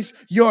place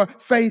your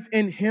faith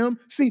in him.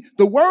 See,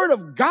 the word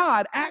of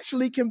God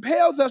actually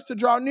compels us to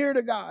draw near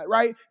to God,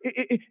 right?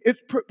 It's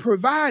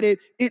provided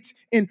it's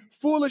in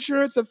full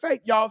assurance of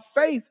faith. Y'all,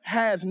 faith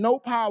has no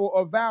power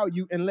or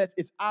value unless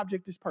its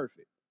object is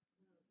perfect.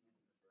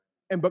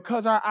 And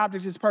because our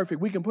object is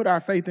perfect, we can put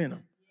our faith in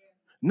him.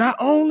 Not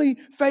only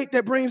faith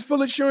that brings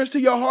full assurance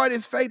to your heart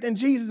is faith in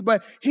Jesus,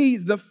 but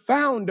he's the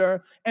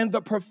founder and the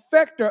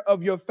perfecter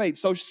of your faith.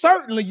 So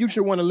certainly you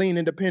should want to lean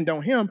and depend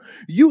on him.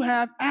 You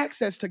have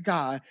access to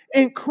God.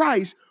 In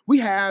Christ, we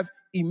have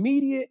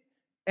immediate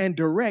and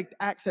direct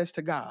access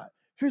to God.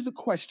 Here's the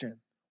question.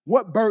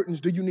 What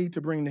burdens do you need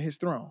to bring to his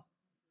throne?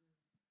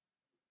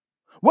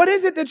 What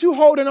is it that you're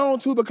holding on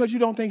to because you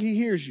don't think he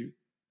hears you?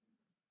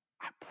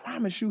 I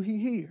promise you he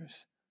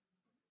hears.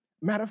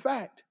 Matter of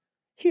fact,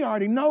 he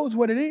already knows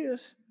what it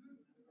is.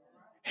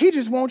 He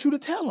just wants you to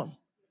tell him,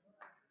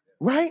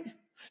 right?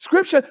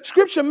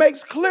 Scripture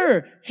makes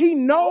clear he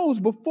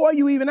knows before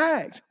you even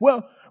ask.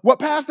 Well,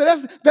 Pastor,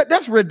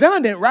 that's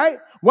redundant, right?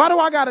 Why do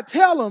I got to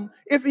tell him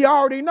if he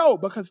already know?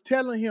 Because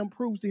telling him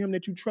proves to him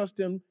that you trust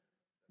him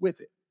with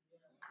it.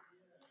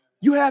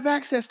 You have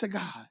access to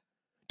God.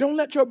 Don't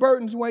let your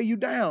burdens weigh you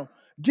down.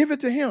 Give it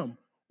to him.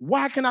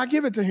 Why can I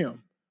give it to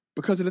him?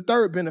 Because of the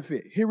third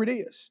benefit. Here it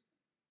is.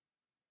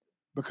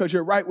 Because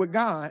you're right with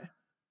God,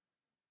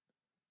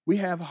 we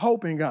have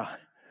hope in God.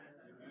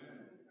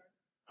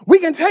 We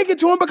can take it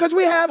to him because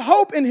we have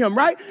hope in him,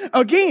 right?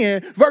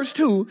 Again, verse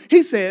 2,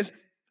 he says,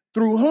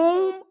 through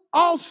whom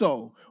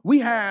also we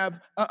have,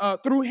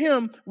 through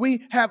him,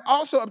 we have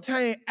also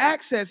obtained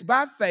access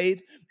by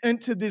faith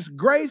into this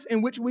grace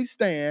in which we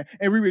stand,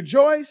 and we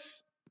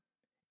rejoice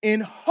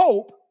in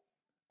hope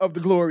of the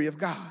glory of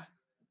God.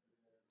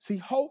 See,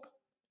 hope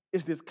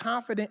is this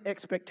confident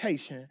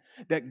expectation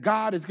that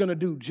God is going to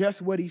do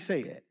just what he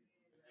said.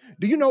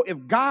 Do you know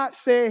if God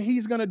said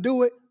he's going to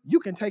do it, you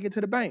can take it to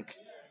the bank.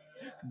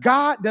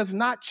 God does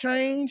not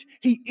change.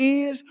 He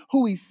is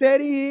who he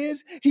said he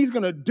is. He's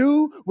going to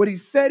do what he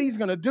said he's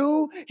going to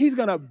do. He's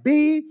going to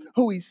be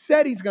who he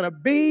said he's going to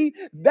be.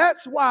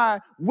 That's why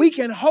we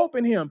can hope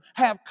in him,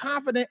 have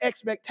confident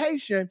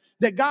expectation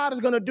that God is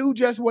going to do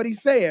just what he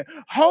said.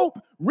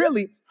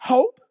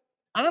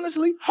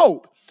 Honestly,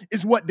 hope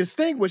is what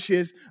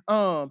distinguishes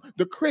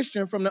the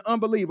Christian from the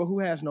unbeliever who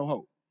has no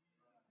hope.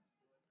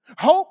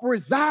 Hope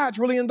resides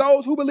really in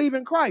those who believe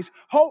in Christ.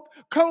 Hope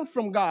comes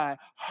from God.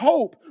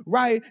 Hope,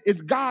 right,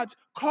 is God's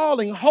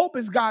calling. Hope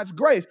is God's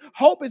grace.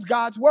 Hope is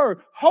God's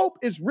word. Hope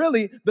is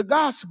really the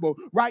gospel,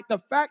 right? The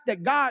fact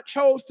that God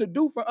chose to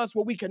do for us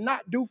what we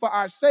cannot do for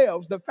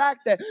ourselves. The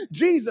fact that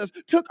Jesus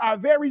took our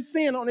very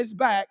sin on his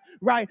back,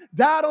 right?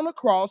 Died on the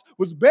cross,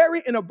 was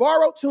buried in a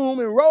borrowed tomb,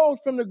 and rose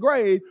from the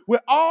grave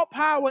with all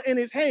power in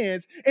his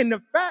hands. And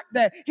the fact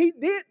that he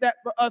did that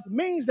for us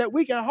means that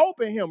we can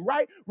hope in him,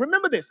 right?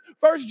 Remember this,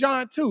 1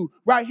 John 2,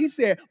 right? He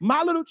said,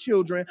 my little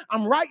children,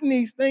 I'm writing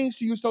these things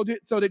to you so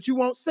that you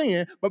won't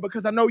sin, but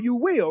because I know you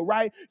will,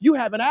 right? You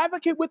have an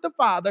advocate with the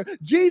Father,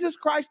 Jesus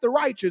Christ the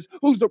righteous,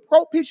 who's the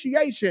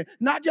propitiation,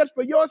 not just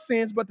for your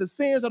sins, but the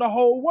sins of the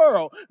whole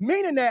world.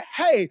 Meaning that,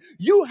 hey,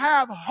 you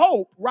have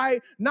hope,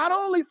 right? Not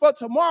only for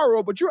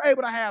tomorrow, but you're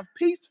able to have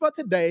peace for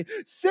today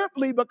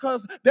simply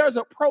because there's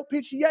a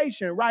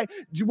propitiation, right?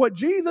 What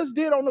Jesus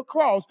did on the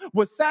cross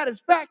was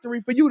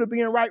satisfactory for you to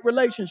be in right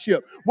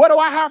relationship. What do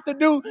I have to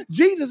do?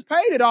 Jesus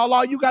paid it all.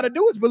 All you got to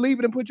do is believe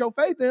it and put your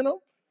faith in him.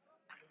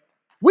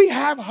 We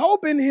have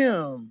hope in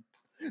him.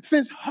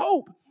 Since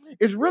hope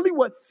is really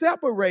what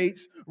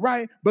separates,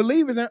 right,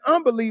 believers and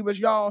unbelievers,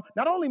 y'all,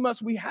 not only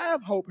must we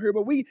have hope here,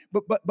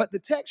 but the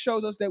text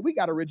shows us that we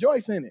got to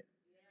rejoice in it.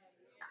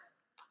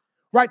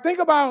 Right? Think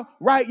about,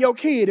 right, your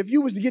kid, if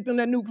you was to get them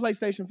that new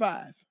PlayStation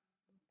 5,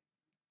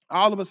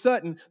 all of a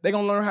sudden, they're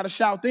going to learn how to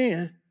shout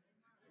then.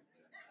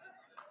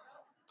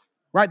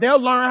 Right? They'll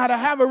learn how to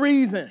have a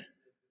reason.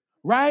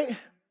 Right?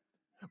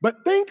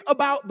 But think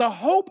about the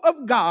hope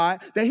of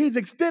God that he's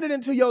extended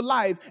into your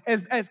life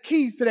as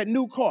keys to that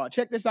new car.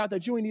 Check this out,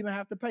 that you ain't even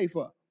have to pay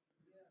for.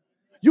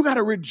 You got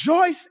to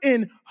rejoice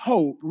in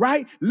hope,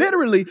 right?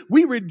 Literally,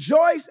 we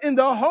rejoice in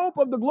the hope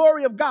of the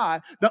glory of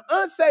God. The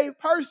unsaved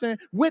person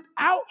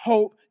without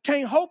hope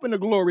can't hope in the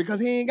glory because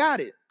he ain't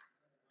got it.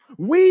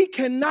 We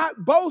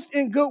cannot boast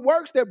in good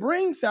works that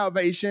bring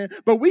salvation,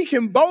 but we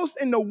can boast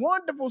in the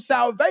wonderful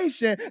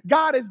salvation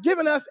God has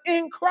given us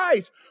in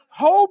Christ.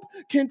 Hope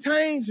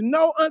contains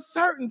no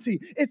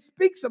uncertainty. It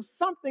speaks of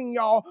something,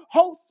 y'all.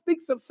 Hope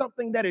speaks of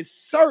something that is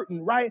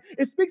certain, right?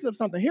 It speaks of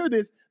something, hear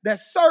this,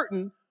 that's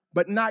certain,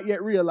 but not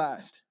yet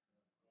realized.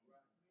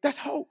 That's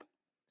hope.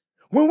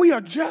 When we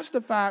are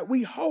justified,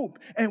 we hope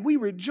and we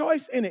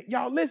rejoice in it.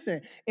 Y'all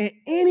listen, in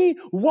any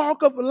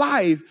walk of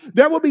life,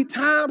 there will be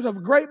times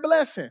of great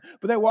blessing,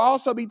 but there will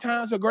also be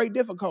times of great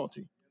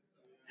difficulty.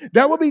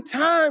 There will be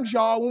times,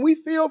 y'all, when we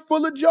feel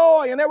full of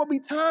joy, and there will be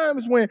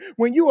times when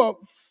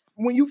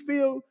you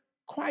feel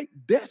quite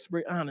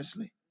desperate,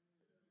 honestly.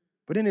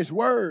 But in his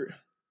word,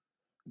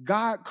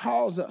 God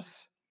calls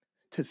us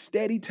to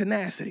steady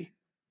tenacity.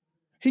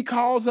 He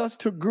calls us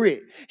to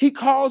grit. He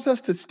calls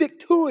us to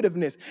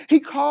stick-to-itiveness. He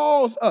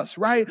calls us,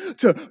 right,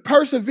 to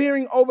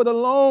persevering over the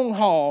long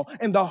haul.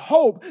 And the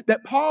hope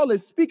that Paul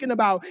is speaking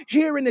about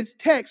here in this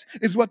text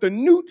is what the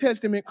New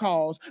Testament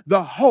calls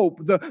the hope,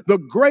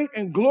 the great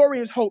and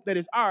glorious hope that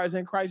is ours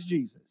in Christ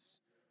Jesus.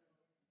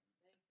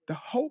 The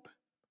hope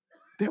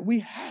that we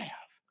have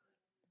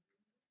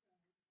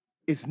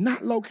is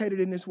not located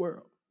in this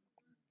world.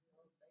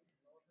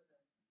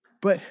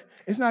 But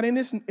it's not in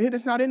this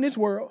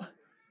world.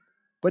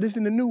 But it's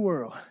in the new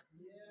world.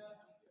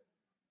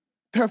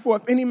 Therefore,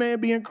 if any man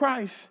be in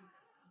Christ,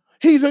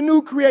 he's a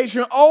new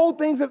creation. Old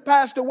things have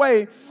passed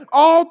away.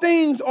 All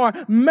things are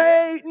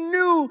made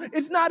new.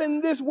 It's not in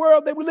this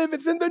world that we live.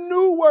 It's in the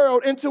new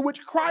world into which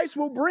Christ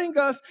will bring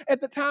us at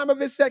the time of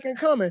his second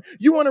coming.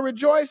 You want to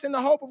rejoice in the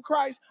hope of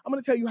Christ? I'm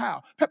going to tell you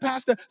how.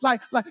 Pastor,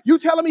 like you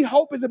telling me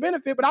hope is a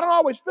benefit, but I don't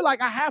always feel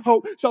like I have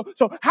hope. So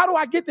how do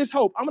I get this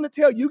hope? I'm going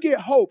to tell you, you get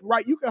hope,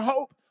 right? You can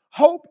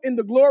hope in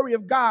the glory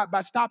of God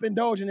by stopping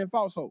indulging in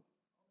false hope.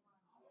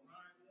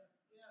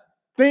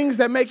 Things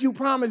that make you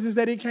promises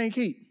that he can't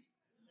keep.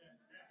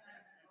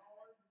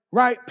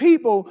 Right?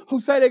 People who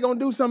say they're going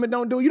to do something and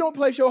don't do. You don't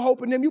place your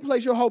hope in them. You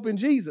place your hope in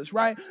Jesus,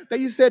 right? That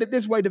you said it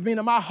this way,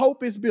 Davina, my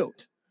hope is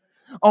built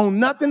on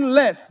nothing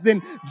less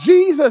than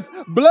Jesus'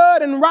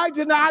 blood and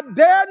righteousness. I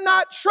dare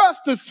not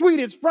trust the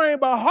sweetest frame,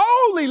 but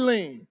wholly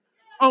lean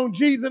on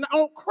Jesus,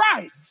 on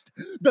Christ,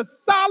 the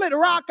solid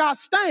rock I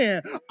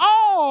stand.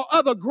 All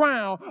other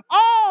ground,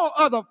 all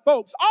other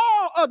folks,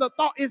 all other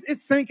thought is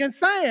sinking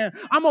sand.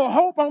 I'm going to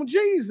hope on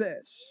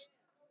Jesus,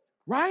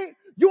 right?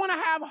 You want to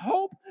have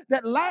hope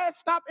that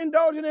lasts, stop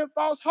indulging in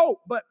false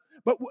hope. But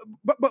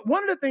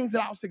one of the things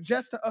that I'll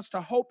suggest to us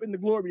to hope in the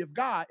glory of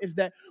God is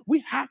that we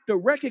have to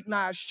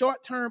recognize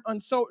short-term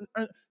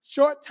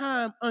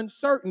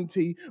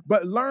uncertainty,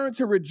 but learn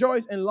to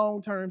rejoice in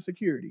long-term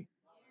security.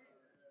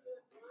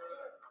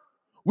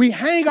 We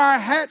hang our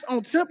hats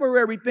on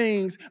temporary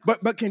things,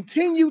 but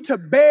continue to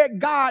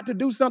beg God to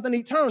do something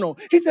eternal.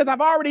 He says,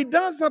 I've already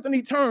done something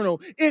eternal.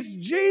 It's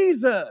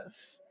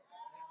Jesus.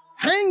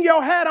 Hang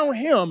your hat on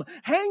him.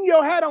 Hang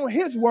your hat on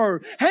his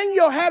word. Hang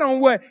your hat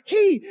on what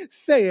he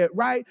said,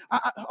 right?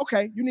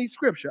 Okay, you need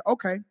scripture.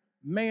 Okay,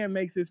 man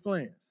makes his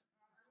plans,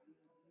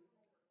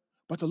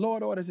 but the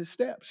Lord orders his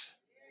steps.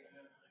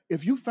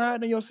 If you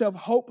find yourself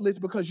hopeless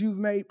because you've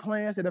made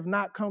plans that have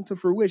not come to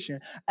fruition,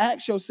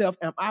 ask yourself,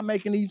 am I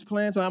making these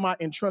plans or am I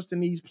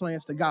entrusting these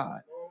plans to God?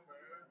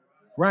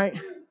 Right?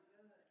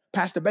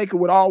 Pastor Baker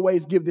would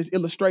always give this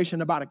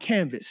illustration about a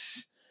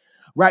canvas,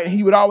 right? And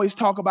he would always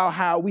talk about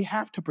how we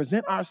have to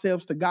present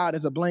ourselves to God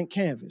as a blank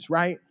canvas,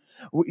 right?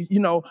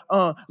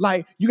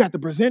 Like you got to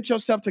present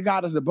yourself to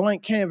God as a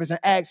blank canvas and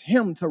ask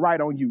him to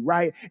write on you,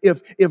 right?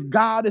 If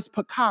God is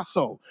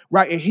Picasso,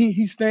 right, and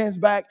he stands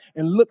back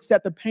and looks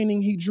at the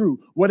painting he drew,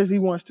 what does he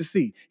wants to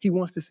see? He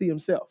wants to see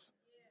himself.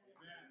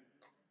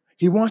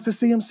 He wants to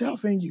see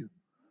himself in you,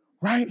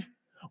 right?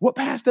 What,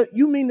 Pastor,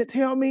 you mean to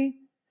tell me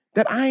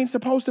that I ain't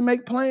supposed to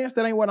make plans?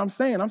 That ain't what I'm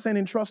saying. I'm saying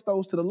entrust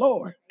those to the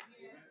Lord,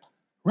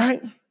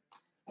 right?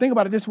 Think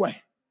about it this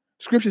way.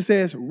 Scripture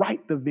says,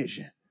 write the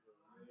vision.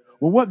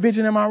 Well, what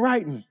vision am I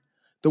writing?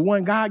 The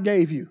one God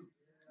gave you,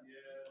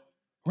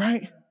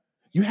 right?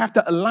 You have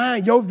to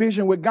align your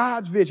vision with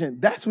God's vision.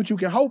 That's what you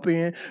can hope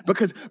in,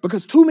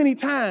 because too many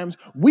times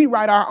we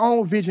write our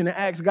own vision and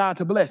ask God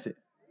to bless it.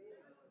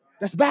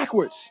 That's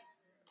backwards.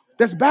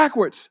 That's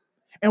backwards.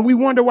 And we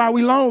wonder why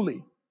we're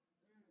lonely.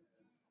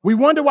 We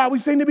wonder why we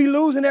seem to be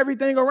losing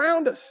everything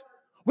around us.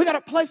 We got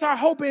to place our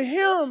hope in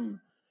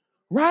him,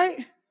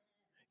 right?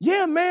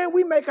 Yeah, man,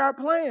 we make our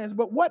plans,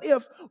 but what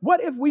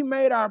if we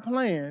made our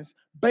plans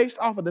based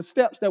off of the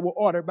steps that were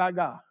ordered by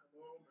God?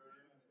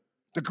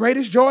 The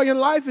greatest joy in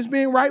life is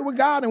being right with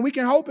God, and we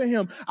can hope in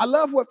him. I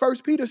love what 1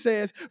 Peter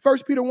says, 1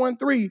 Peter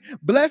 1:3.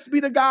 Blessed be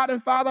the God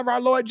and Father of our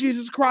Lord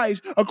Jesus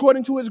Christ.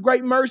 According to his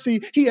great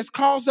mercy, he has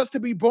caused us to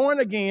be born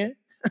again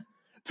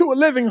to a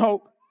living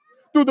hope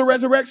through the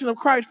resurrection of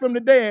Christ from the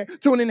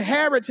dead, to an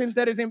inheritance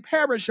that is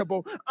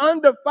imperishable,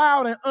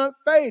 undefiled, and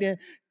unfading,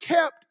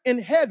 kept in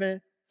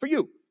heaven for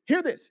you.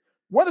 Hear this.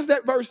 What does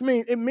that verse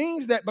mean? It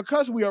means that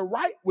because we are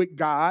right with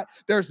God,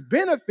 there's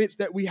benefits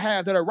that we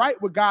have that are right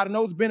with God, and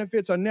those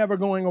benefits are never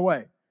going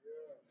away.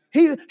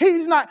 He ain't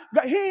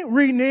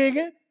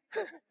reneging.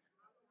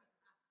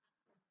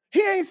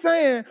 He ain't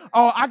saying,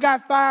 oh, I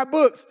got 5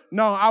 books.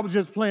 No, I was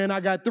just playing,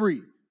 I got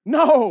 3.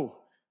 No.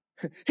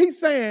 He's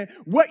saying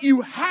what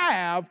you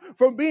have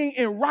from being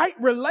in right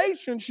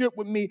relationship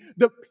with me,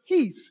 the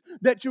peace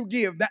that you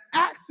give, the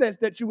access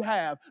that you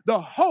have, the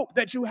hope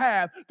that you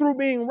have through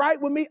being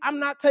right with me, I'm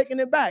not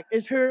taking it back.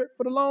 It's here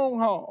for the long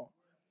haul,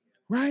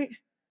 right?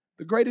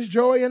 The greatest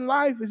joy in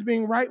life is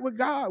being right with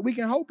God. We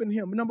can hope in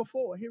him. Number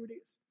 4, here it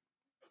is.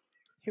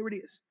 Here it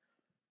is.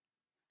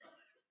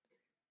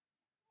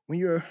 When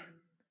you're in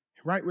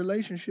right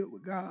relationship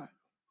with God,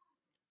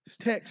 this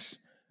text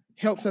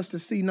helps us to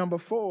see, number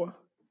 4,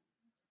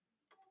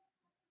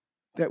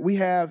 that we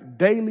have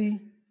daily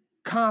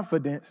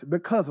confidence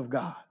because of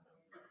God.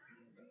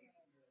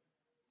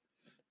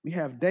 We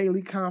have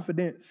daily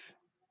confidence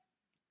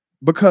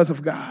because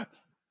of God.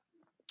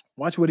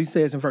 Watch what he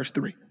says in verse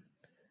 3.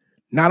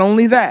 Not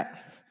only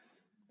that,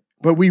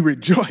 but we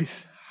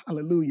rejoice.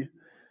 Hallelujah.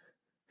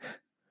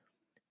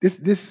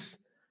 This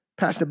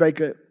Pastor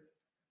Baker,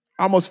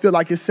 almost feel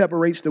like it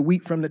separates the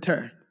wheat from the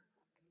tare.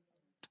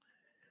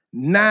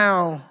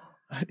 Now,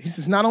 he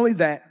says, not only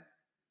that,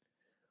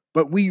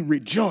 but we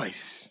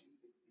rejoice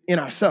in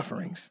our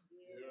sufferings.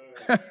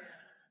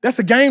 That's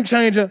a game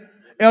changer,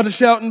 Elder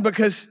Shelton,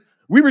 because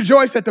we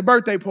rejoice at the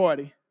birthday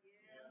party.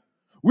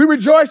 We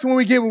rejoice when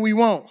we get what we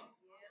want.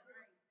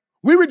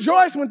 We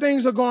rejoice when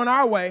things are going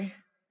our way.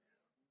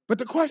 But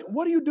the question,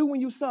 what do you do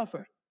when you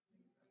suffer?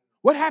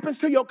 What happens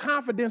to your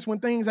confidence when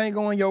things ain't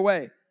going your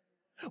way?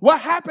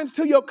 What happens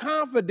to your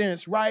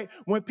confidence, right,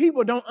 when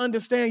people don't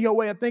understand your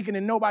way of thinking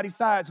and nobody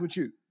sides with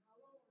you?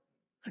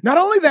 Not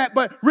only that,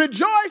 but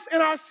rejoice in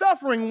our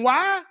suffering.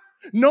 Why?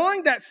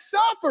 Knowing that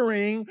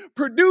suffering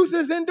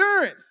produces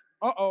endurance.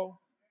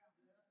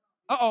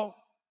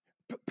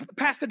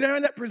 Pastor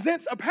Darren, that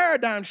presents a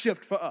paradigm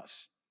shift for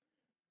us.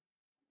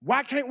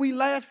 Why can't we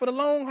last for the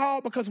long haul?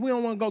 Because we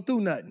don't want to go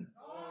through nothing.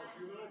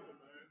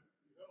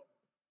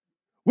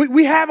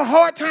 We have a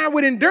hard time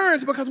with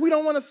endurance because we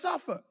don't want to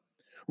suffer,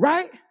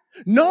 right?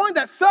 Knowing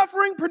that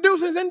suffering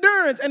produces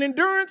endurance, and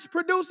endurance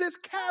produces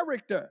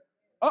character.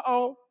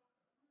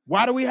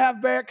 Why do we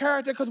have bad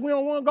character? Because we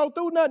don't want to go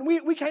through nothing.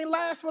 We can't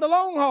last for the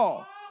long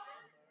haul,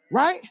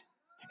 right?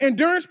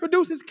 Endurance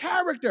produces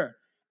character,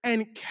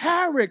 and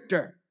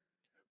character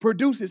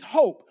produces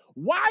hope.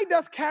 Why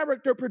does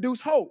character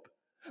produce hope?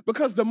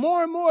 Because the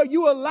more and more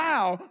you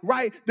allow,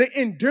 right, the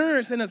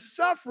endurance and the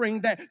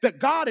suffering that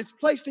God has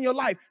placed in your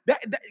life,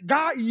 that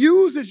God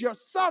uses your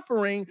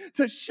suffering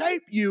to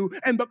shape you.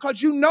 And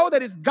because you know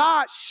that it's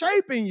God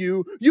shaping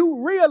you,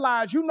 you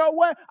realize, you know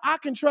what? I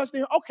can trust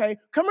in. Okay,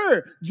 come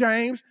here,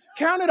 James.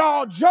 Count it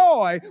all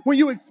joy when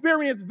you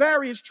experience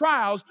various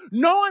trials,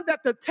 knowing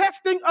that the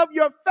testing of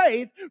your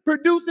faith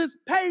produces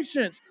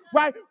patience,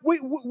 right?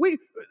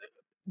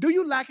 Do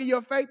you lack in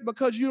your faith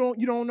because you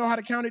don't know how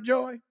to count it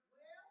joy?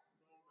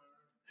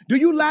 Do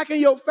you lack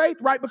in your faith,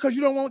 right, because you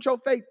don't want your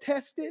faith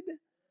tested?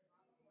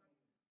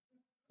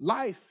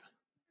 Life,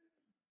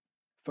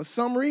 for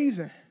some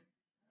reason,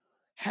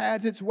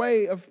 has its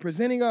way of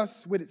presenting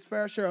us with its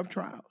fair share of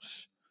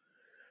trials.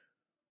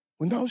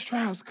 When those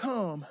trials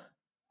come,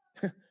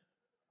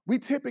 we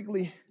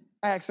typically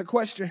ask a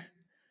question,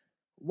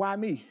 why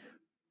me?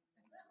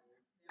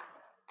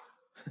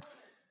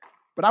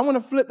 But I want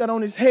to flip that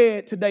on his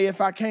head today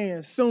if I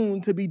can,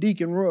 soon to be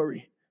Deacon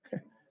Rory.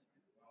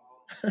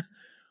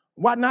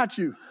 Why not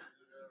you?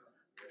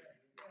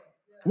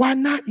 Why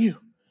not you?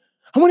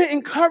 I want to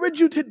encourage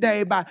you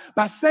today by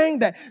saying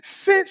that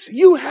since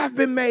you have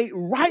been made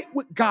right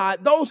with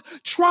God, those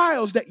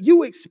trials that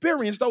you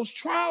experience, those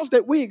trials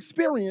that we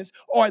experience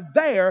are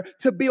there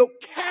to build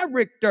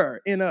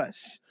character in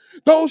us.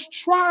 Those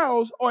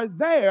trials are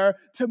there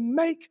to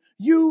make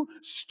you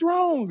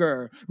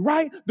stronger,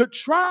 right? The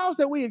trials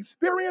that we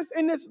experience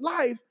in this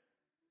life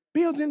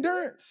builds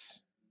endurance.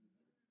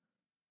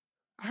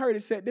 I heard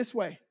it said this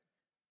way.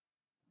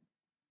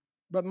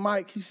 Brother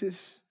Mike, he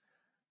says,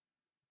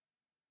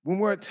 when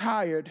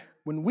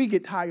we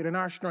get tired in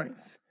our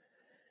strengths,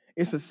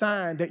 it's a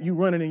sign that you're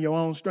running in your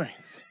own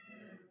strength.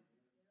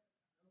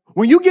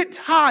 When you get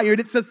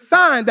tired, it's a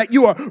sign that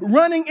you are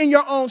running in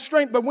your own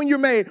strength. But when you're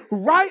made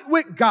right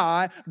with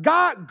God,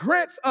 God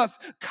grants us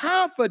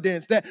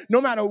confidence that no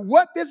matter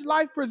what this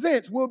life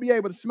presents, we'll be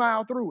able to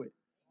smile through it.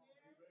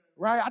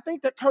 Right? I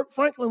think that Kirk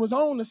Franklin was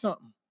on to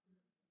something.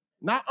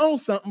 Not on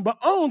something, but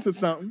on to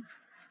something.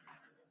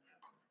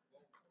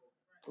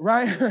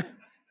 Right?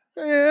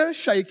 Yeah,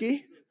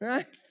 shaky.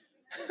 Right?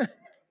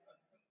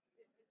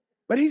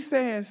 But he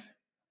says,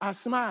 I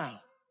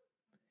smile.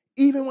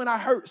 Even when I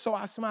hurt, so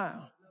I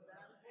smile.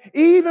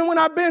 Even when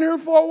I've been here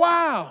for a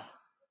while,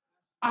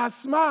 I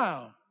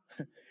smile.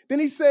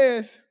 Then he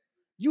says,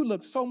 you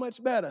look so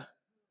much better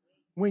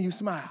when you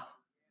smile.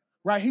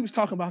 Right? He was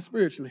talking about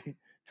spiritually.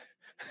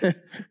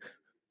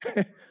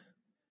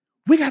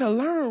 We got to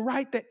learn,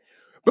 right, that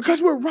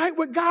because we're right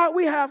with God,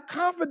 we have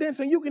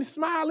confidence and you can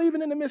smile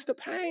even in the midst of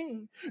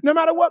pain. No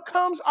matter what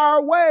comes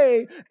our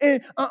way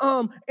and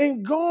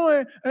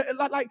going,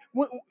 like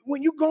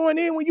when you going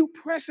in, when you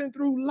pressing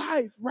through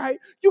life, right,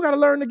 you got to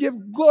learn to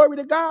give glory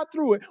to God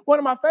through it. One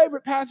of my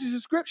favorite passages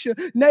of scripture,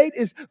 Nate,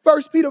 is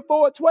 1 Peter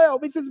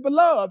 4:12. It says,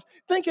 beloved,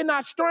 think it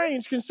not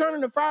strange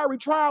concerning the fiery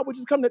trial which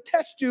is come to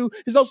test you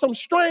as though some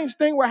strange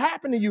thing were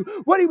happening to you.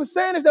 What he was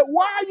saying is that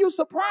why are you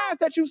surprised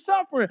that you're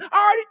suffering?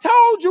 I already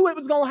told you it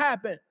was going to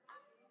happen.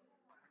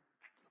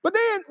 But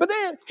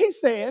then he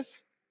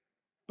says,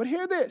 but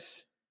hear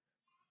this.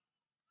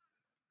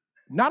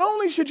 Not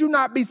only should you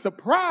not be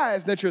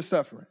surprised that you're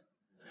suffering,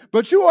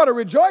 but you ought to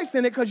rejoice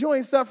in it because you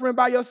ain't suffering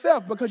by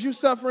yourself, because you're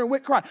suffering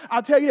with Christ.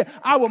 I'll tell you that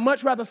I would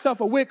much rather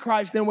suffer with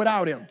Christ than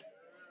without him.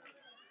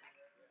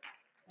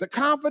 The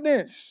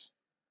confidence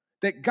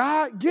that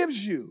God gives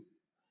you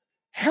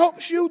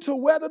helps you to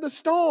weather the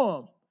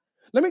storm.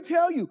 Let me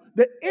tell you,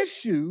 the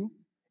issue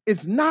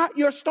is not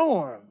your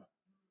storm.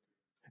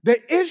 The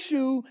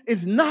issue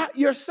is not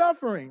your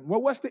suffering.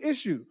 Well, what's the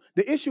issue?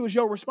 The issue is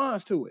your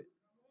response to it.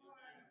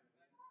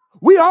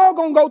 We all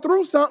gonna go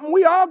through something.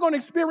 We all gonna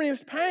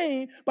experience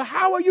pain, but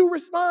how are you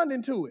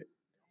responding to it?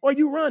 Or are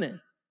you running?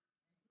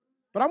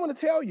 But I want to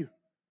tell you,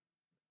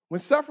 when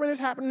suffering is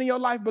happening in your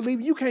life,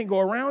 believe you can't go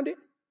around it.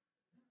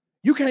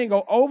 You can't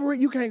go over it.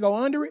 You can't go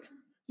under it.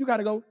 You got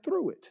to go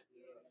through it.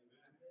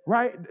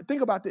 Right?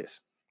 Think about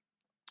this.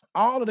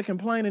 All of the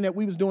complaining that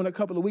we was doing a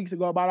couple of weeks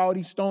ago about all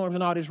these storms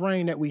and all this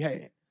rain that we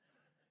had,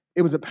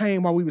 it was a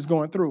pain while we was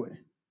going through it.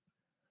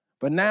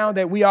 But now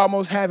that we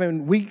almost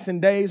having weeks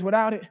and days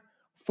without it,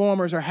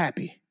 farmers are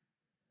happy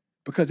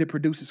because it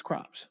produces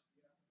crops.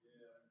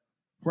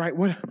 Right?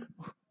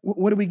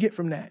 What do we get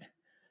from that?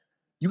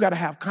 You got to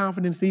have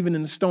confidence even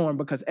in the storm,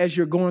 because as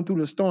you're going through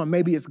the storm,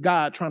 maybe it's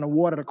God trying to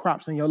water the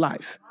crops in your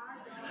life.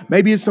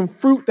 Maybe it's some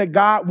fruit that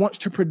God wants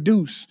to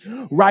produce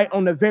right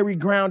on the very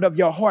ground of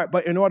your heart.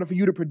 But in order for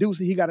you to produce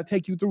it, he got to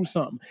take you through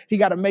something. He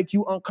got to make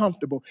you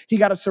uncomfortable. He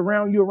got to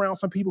surround you around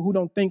some people who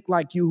don't think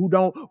like you, who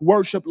don't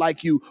worship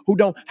like you, who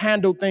don't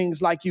handle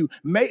things like you.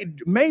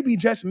 Maybe,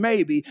 just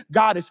maybe,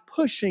 God is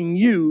pushing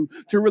you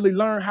to really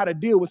learn how to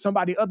deal with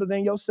somebody other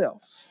than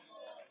yourself.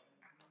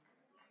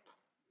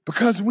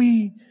 Because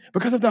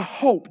of the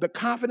hope, the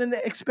confident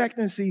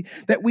expectancy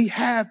that we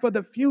have for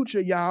the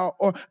future, y'all,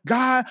 or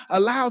God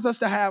allows us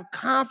to have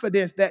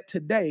confidence that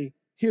today,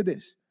 hear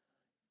this,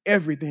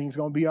 everything's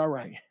going to be all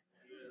right.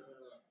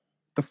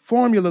 The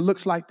formula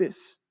looks like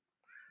this.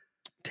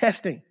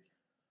 Testing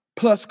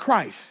plus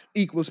Christ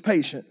equals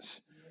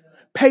patience.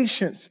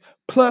 Patience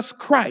plus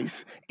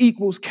Christ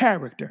equals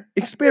character.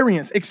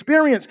 Experience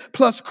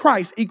plus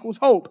Christ equals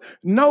hope.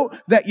 Know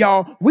that,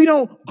 y'all, we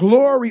don't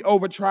glory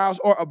over trials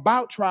or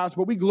about trials,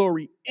 but we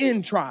glory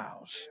in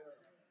trials,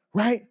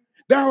 right?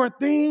 There are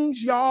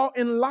things, y'all,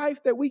 in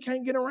life that we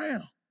can't get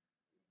around.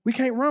 We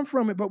can't run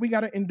from it, but we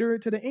got to endure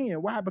it to the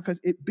end. Why?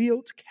 Because it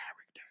builds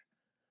character.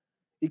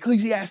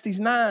 Ecclesiastes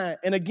 9,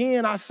 and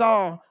again, I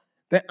saw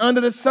that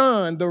under the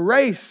sun, the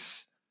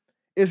race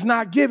is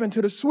not given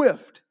to the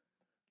swift,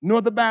 nor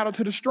the battle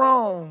to the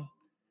strong,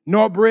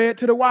 nor bread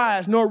to the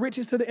wise, nor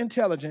riches to the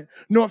intelligent,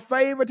 nor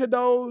favor to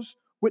those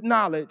with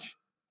knowledge,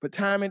 but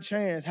time and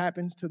chance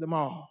happens to them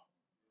all.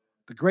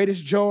 The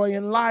greatest joy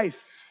in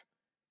life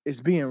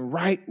is being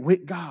right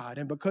with God.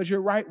 And because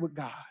you're right with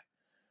God,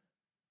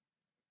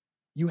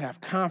 you have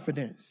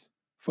confidence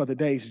for the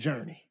day's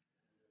journey.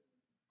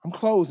 I'm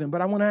closing, but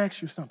I want to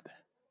ask you something.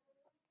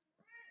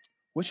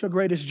 What's your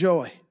greatest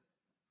joy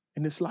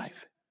in this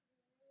life?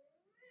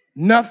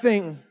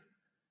 Nothing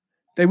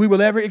that we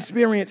will ever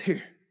experience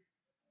here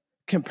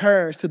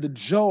compares to the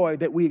joy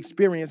that we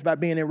experience by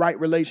being in right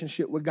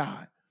relationship with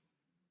God.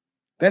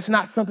 That's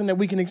not something that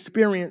we can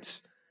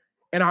experience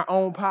in our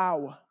own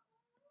power.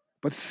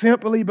 But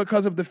simply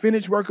because of the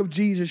finished work of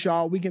Jesus,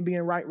 y'all, we can be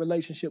in right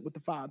relationship with the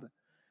Father.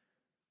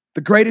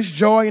 The greatest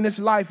joy in this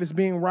life is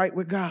being right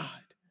with God.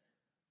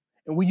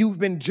 And when you've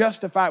been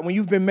justified, when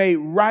you've been made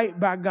right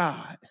by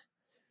God,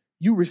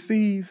 you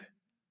receive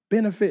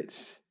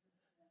benefits.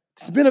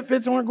 These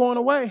benefits aren't going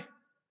away.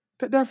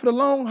 They're there for the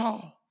long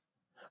haul.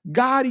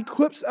 God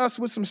equips us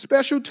with some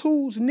special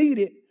tools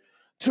needed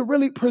to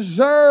really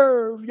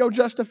preserve your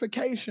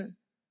justification.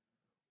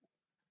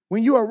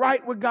 When you are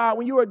right with God,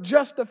 when you are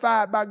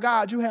justified by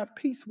God, you have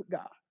peace with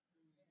God.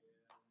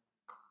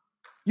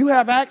 You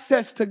have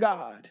access to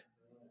God.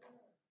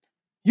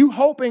 You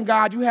hope in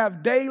God. You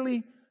have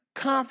daily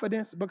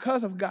confidence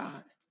because of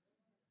God.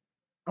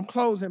 I'm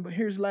closing, but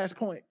here's the last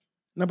point.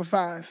 Number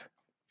 5.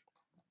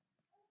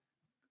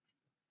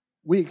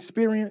 We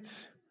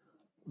experience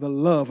the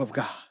love of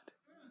God.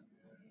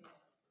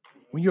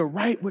 When you're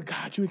right with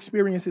God, you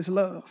experience His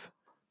love.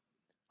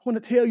 I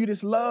want to tell you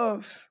this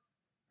love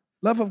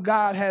of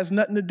God has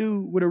nothing to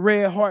do with a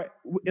red heart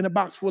in a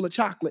box full of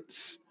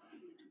chocolates.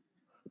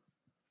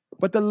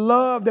 But the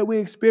love that we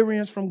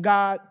experience from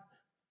God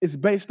is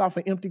based off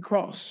an empty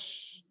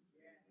cross.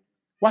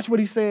 Watch what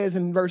He says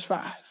in verse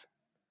 5.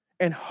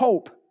 And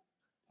hope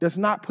does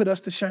not put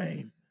us to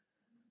shame,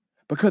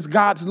 because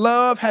God's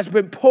love has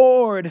been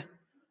poured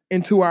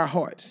into our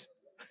hearts.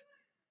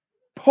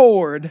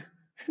 Poured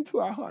into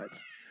our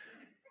hearts.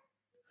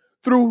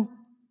 Through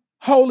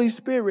Holy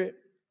Spirit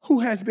who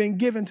has been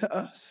given to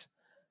us.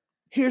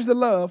 Here's the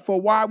love. For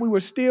while we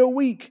were still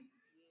weak,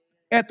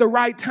 at the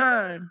right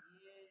time,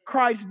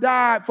 Christ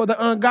died for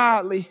the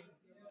ungodly.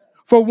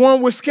 For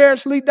one would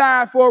scarcely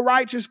die for a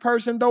righteous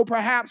person, though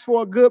perhaps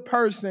for a good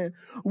person,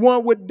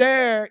 one would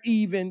dare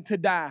even to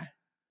die.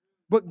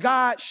 But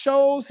God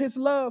shows His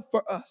love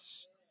for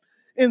us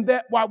in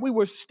that while we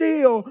were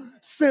still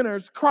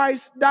sinners,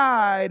 Christ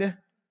died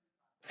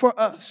for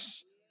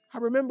us. I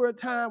remember a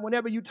time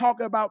whenever you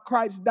talk about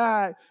Christ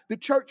died, the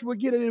church would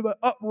get into an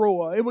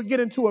uproar. It would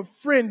get into a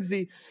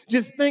frenzy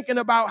just thinking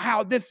about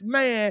how this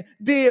man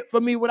did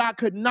for me what I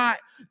could not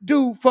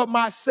do for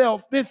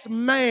myself. This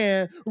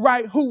man,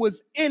 right, who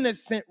was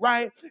innocent,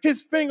 right?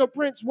 His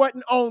fingerprints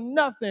wasn't on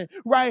nothing,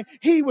 right?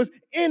 He was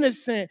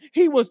innocent.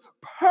 He was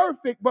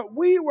perfect, but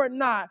we were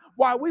not.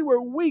 While we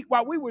were weak,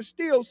 while we were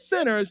still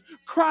sinners,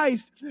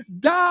 Christ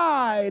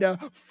died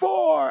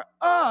for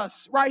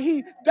us, right?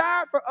 He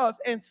died for us.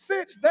 And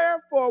since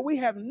therefore we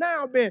have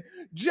now been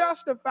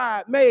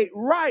justified, made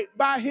right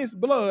by His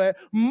blood,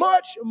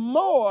 much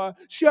more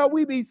shall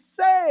we be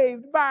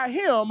saved by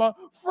Him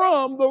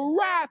from the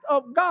wrath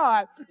of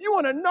God. You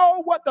want to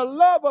know what the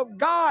love of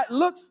God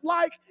looks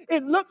like?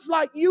 It looks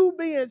like you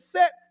being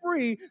set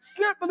free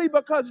simply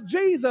because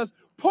Jesus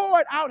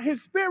poured out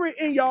His Spirit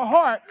in your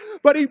heart,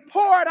 but He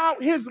poured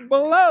out His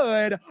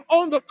blood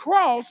on the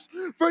cross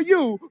for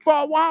you.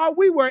 For while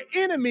we were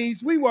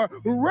enemies, we were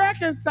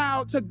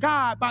reconciled to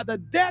God by the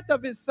death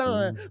of His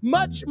Son.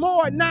 Much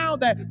more now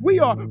that we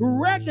are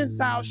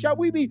reconciled, shall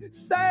we be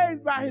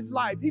saved by His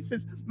life. He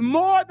says,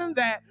 more than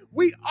that,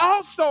 we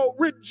also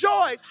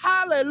rejoice,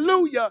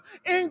 hallelujah,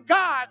 in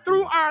God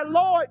through our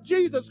Lord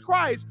Jesus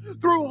Christ,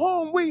 through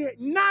whom we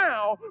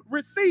now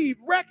receive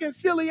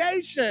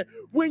reconciliation.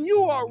 When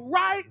you are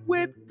right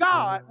with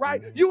God,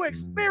 right, you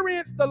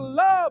experience the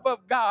love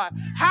of God.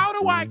 How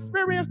do I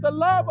experience the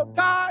love of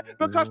God?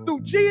 Because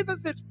through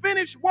Jesus'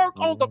 finished work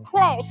on the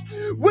cross,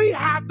 we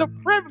have the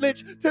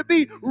privilege to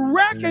be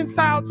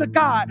reconciled to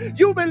God.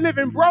 You've been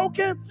living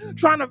broken,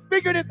 trying to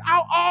figure this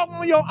out all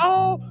on your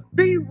own.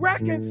 Be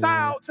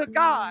reconciled to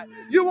God.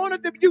 You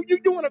want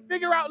to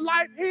figure out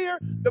life here?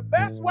 The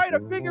best way to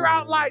figure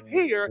out life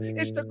here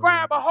is to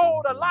grab a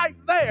hold of life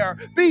there.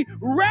 Be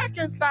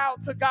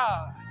reconciled to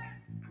God.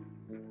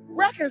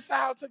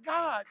 Reconciled to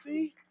God.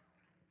 See?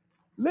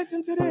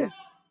 Listen to this.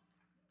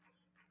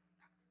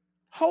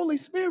 Holy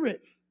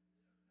Spirit.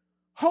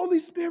 Holy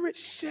Spirit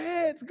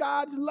sheds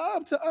God's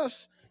love to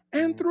us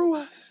and through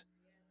us.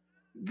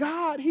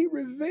 God, He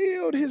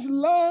revealed His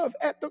love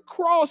at the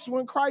cross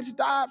when Christ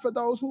died for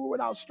those who were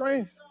without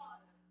strength.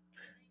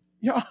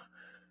 Y'all,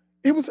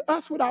 it was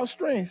us without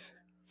strength.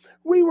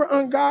 We were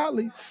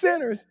ungodly,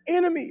 sinners,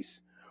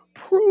 enemies,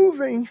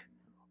 proving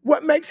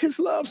what makes His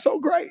love so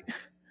great.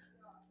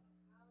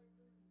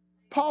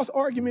 Paul's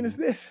argument is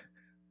this.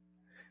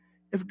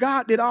 If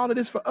God did all of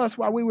this for us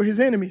while we were His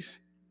enemies,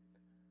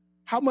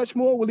 how much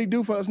more will He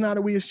do for us now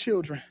that we His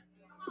children?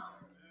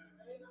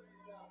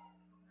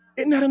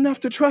 Isn't that enough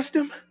to trust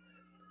Him?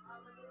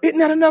 Isn't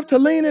that enough to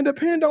lean and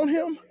depend on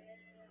Him?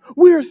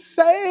 We are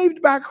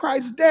saved by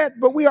Christ's death,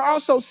 but we are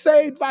also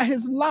saved by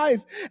His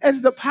life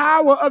as the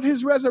power of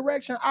His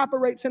resurrection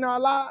operates in our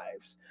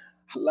lives.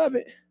 I love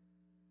it.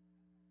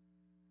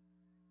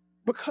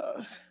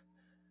 Because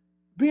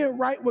being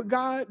right with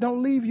God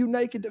don't leave you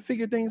naked to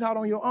figure things out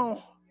on your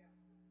own.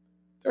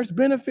 There's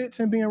benefits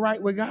in being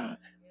right with God.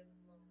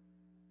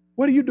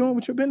 What are you doing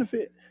with your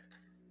benefit?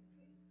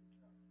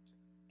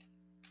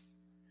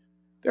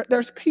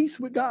 There's peace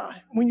with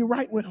God when you're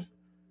right with him.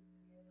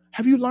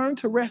 Have you learned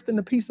to rest in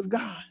the peace of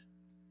God?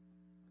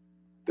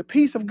 The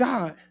peace of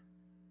God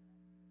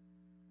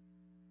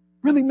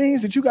really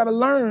means that you got to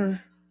learn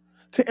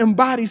to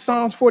embody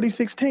Psalms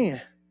 46:10.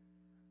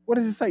 What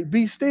does it say?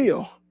 Be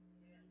still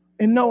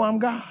and know I'm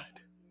God.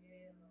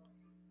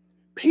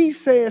 Peace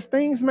says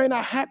things may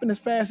not happen as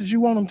fast as you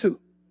want them to,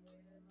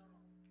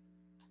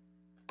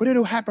 but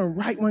it'll happen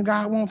right when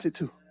God wants it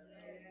to.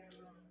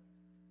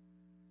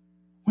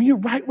 When you're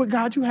right with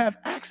God, you have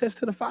access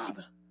to the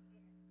Father.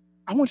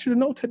 I want you to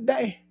know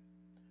today,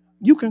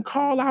 you can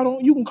call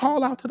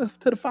out to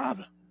the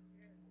Father.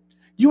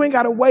 You ain't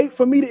got to wait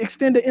for me to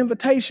extend the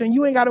invitation.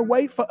 You ain't got to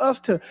wait for us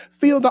to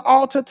fill the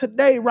altar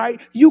today, right?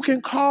 You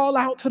can call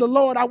out to the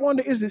Lord. I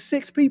wonder, is it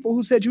 6 people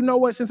who said, you know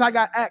what, since I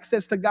got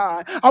access to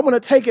God, I want to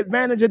take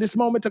advantage of this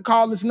moment to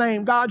call his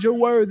name. God, you're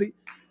worthy.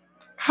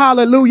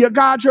 Hallelujah.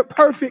 God, you're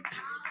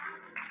perfect.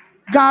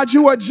 God,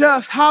 you are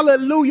just.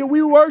 Hallelujah.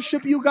 We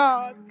worship you,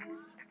 God.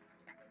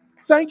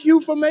 Thank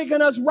you for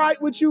making us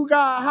right with you,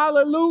 God.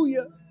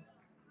 Hallelujah.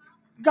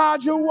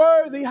 God, you're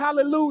worthy.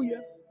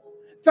 Hallelujah.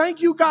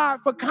 Thank you, God,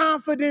 for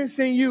confidence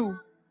in you.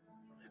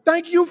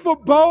 Thank you for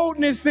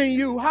boldness in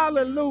you.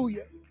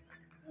 Hallelujah.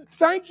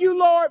 Thank you,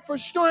 Lord, for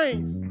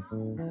strength.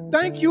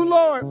 Thank you,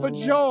 Lord, for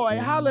joy.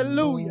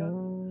 Hallelujah.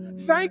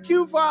 Thank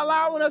you for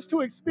allowing us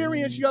to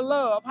experience your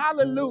love.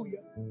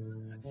 Hallelujah.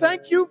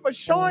 Thank you for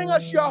showing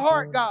us your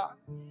heart, God.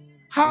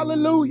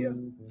 Hallelujah.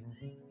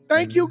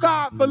 Thank you,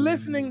 God, for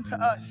listening to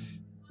us.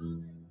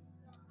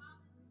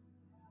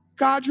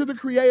 God, you're the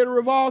creator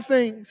of all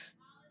things.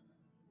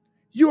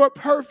 You are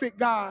perfect,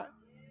 God.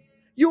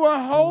 You are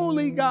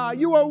holy, God.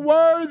 You are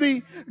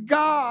worthy,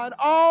 God.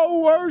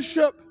 All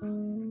worship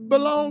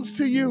belongs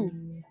to you.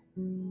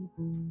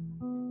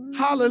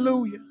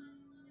 Hallelujah.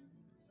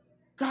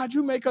 God,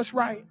 you make us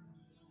right.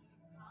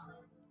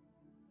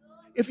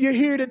 If you're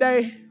here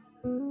today,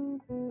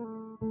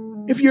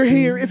 if you're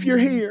here,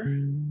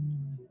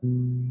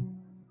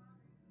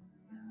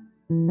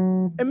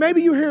 and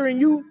maybe you're here and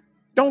you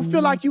don't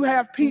feel like you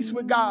have peace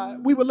with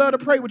God, we would love to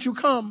pray with you.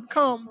 Come.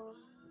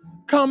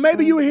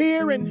 Maybe you're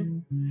here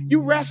and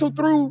you wrestle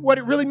through what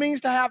it really means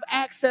to have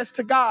access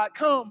to God.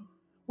 Come.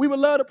 We would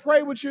love to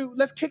pray with you.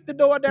 Let's kick the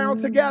door down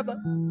together.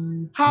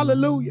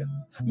 Hallelujah.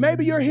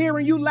 Maybe you're here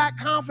and you lack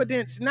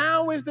confidence.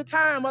 Now is the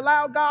time.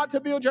 Allow God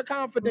to build your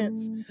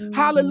confidence.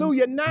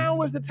 Hallelujah.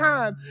 Now is the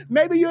time.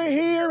 Maybe you're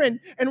here and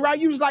right,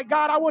 you're just like,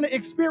 God, I want to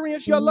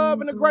experience your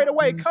love in a greater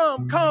way.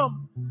 Come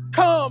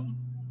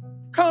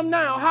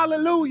now.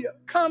 Hallelujah.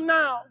 Come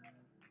now.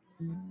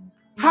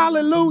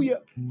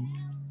 Hallelujah.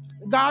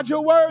 God,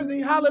 you're worthy.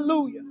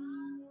 Hallelujah.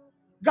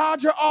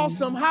 God, you're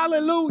awesome.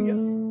 Hallelujah.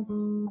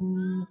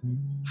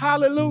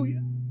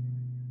 Hallelujah.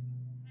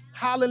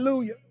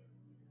 Hallelujah.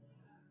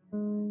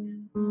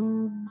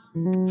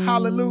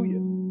 Hallelujah.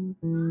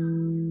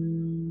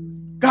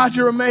 God,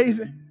 you're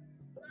amazing.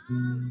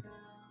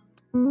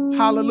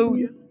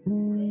 Hallelujah.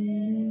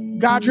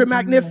 God, you're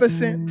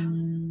magnificent.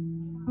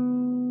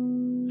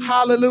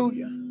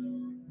 Hallelujah.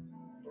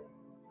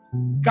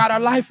 God, our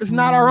life is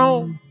not our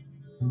own.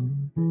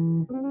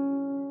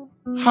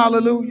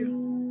 Hallelujah.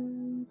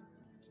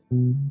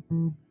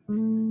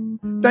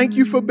 Thank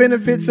you for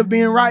benefits of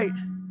being right.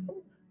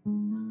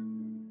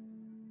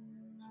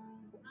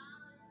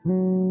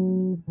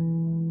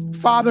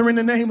 Father, in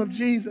the name of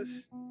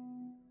Jesus,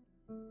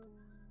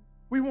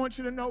 we want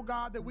you to know,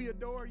 God, that we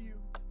adore you.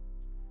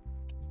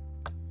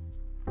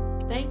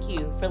 Thank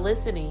you for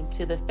listening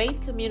to the Faith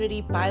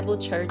Community Bible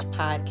Church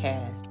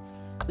podcast.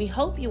 We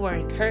hope you were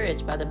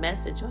encouraged by the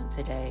message on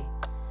today.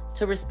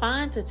 To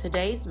respond to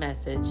today's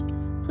message,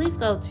 please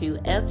go to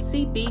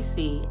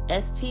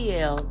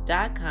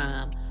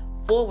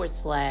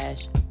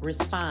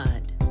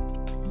fcbcstl.com/respond.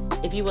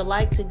 If you would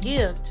like to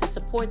give to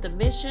support the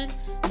mission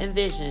and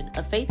vision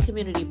of Faith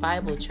Community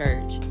Bible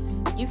Church,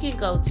 you can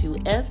go to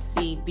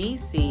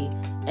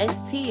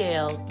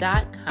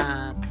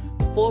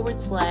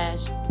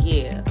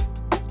fcbcstl.com/give.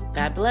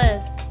 God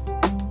bless.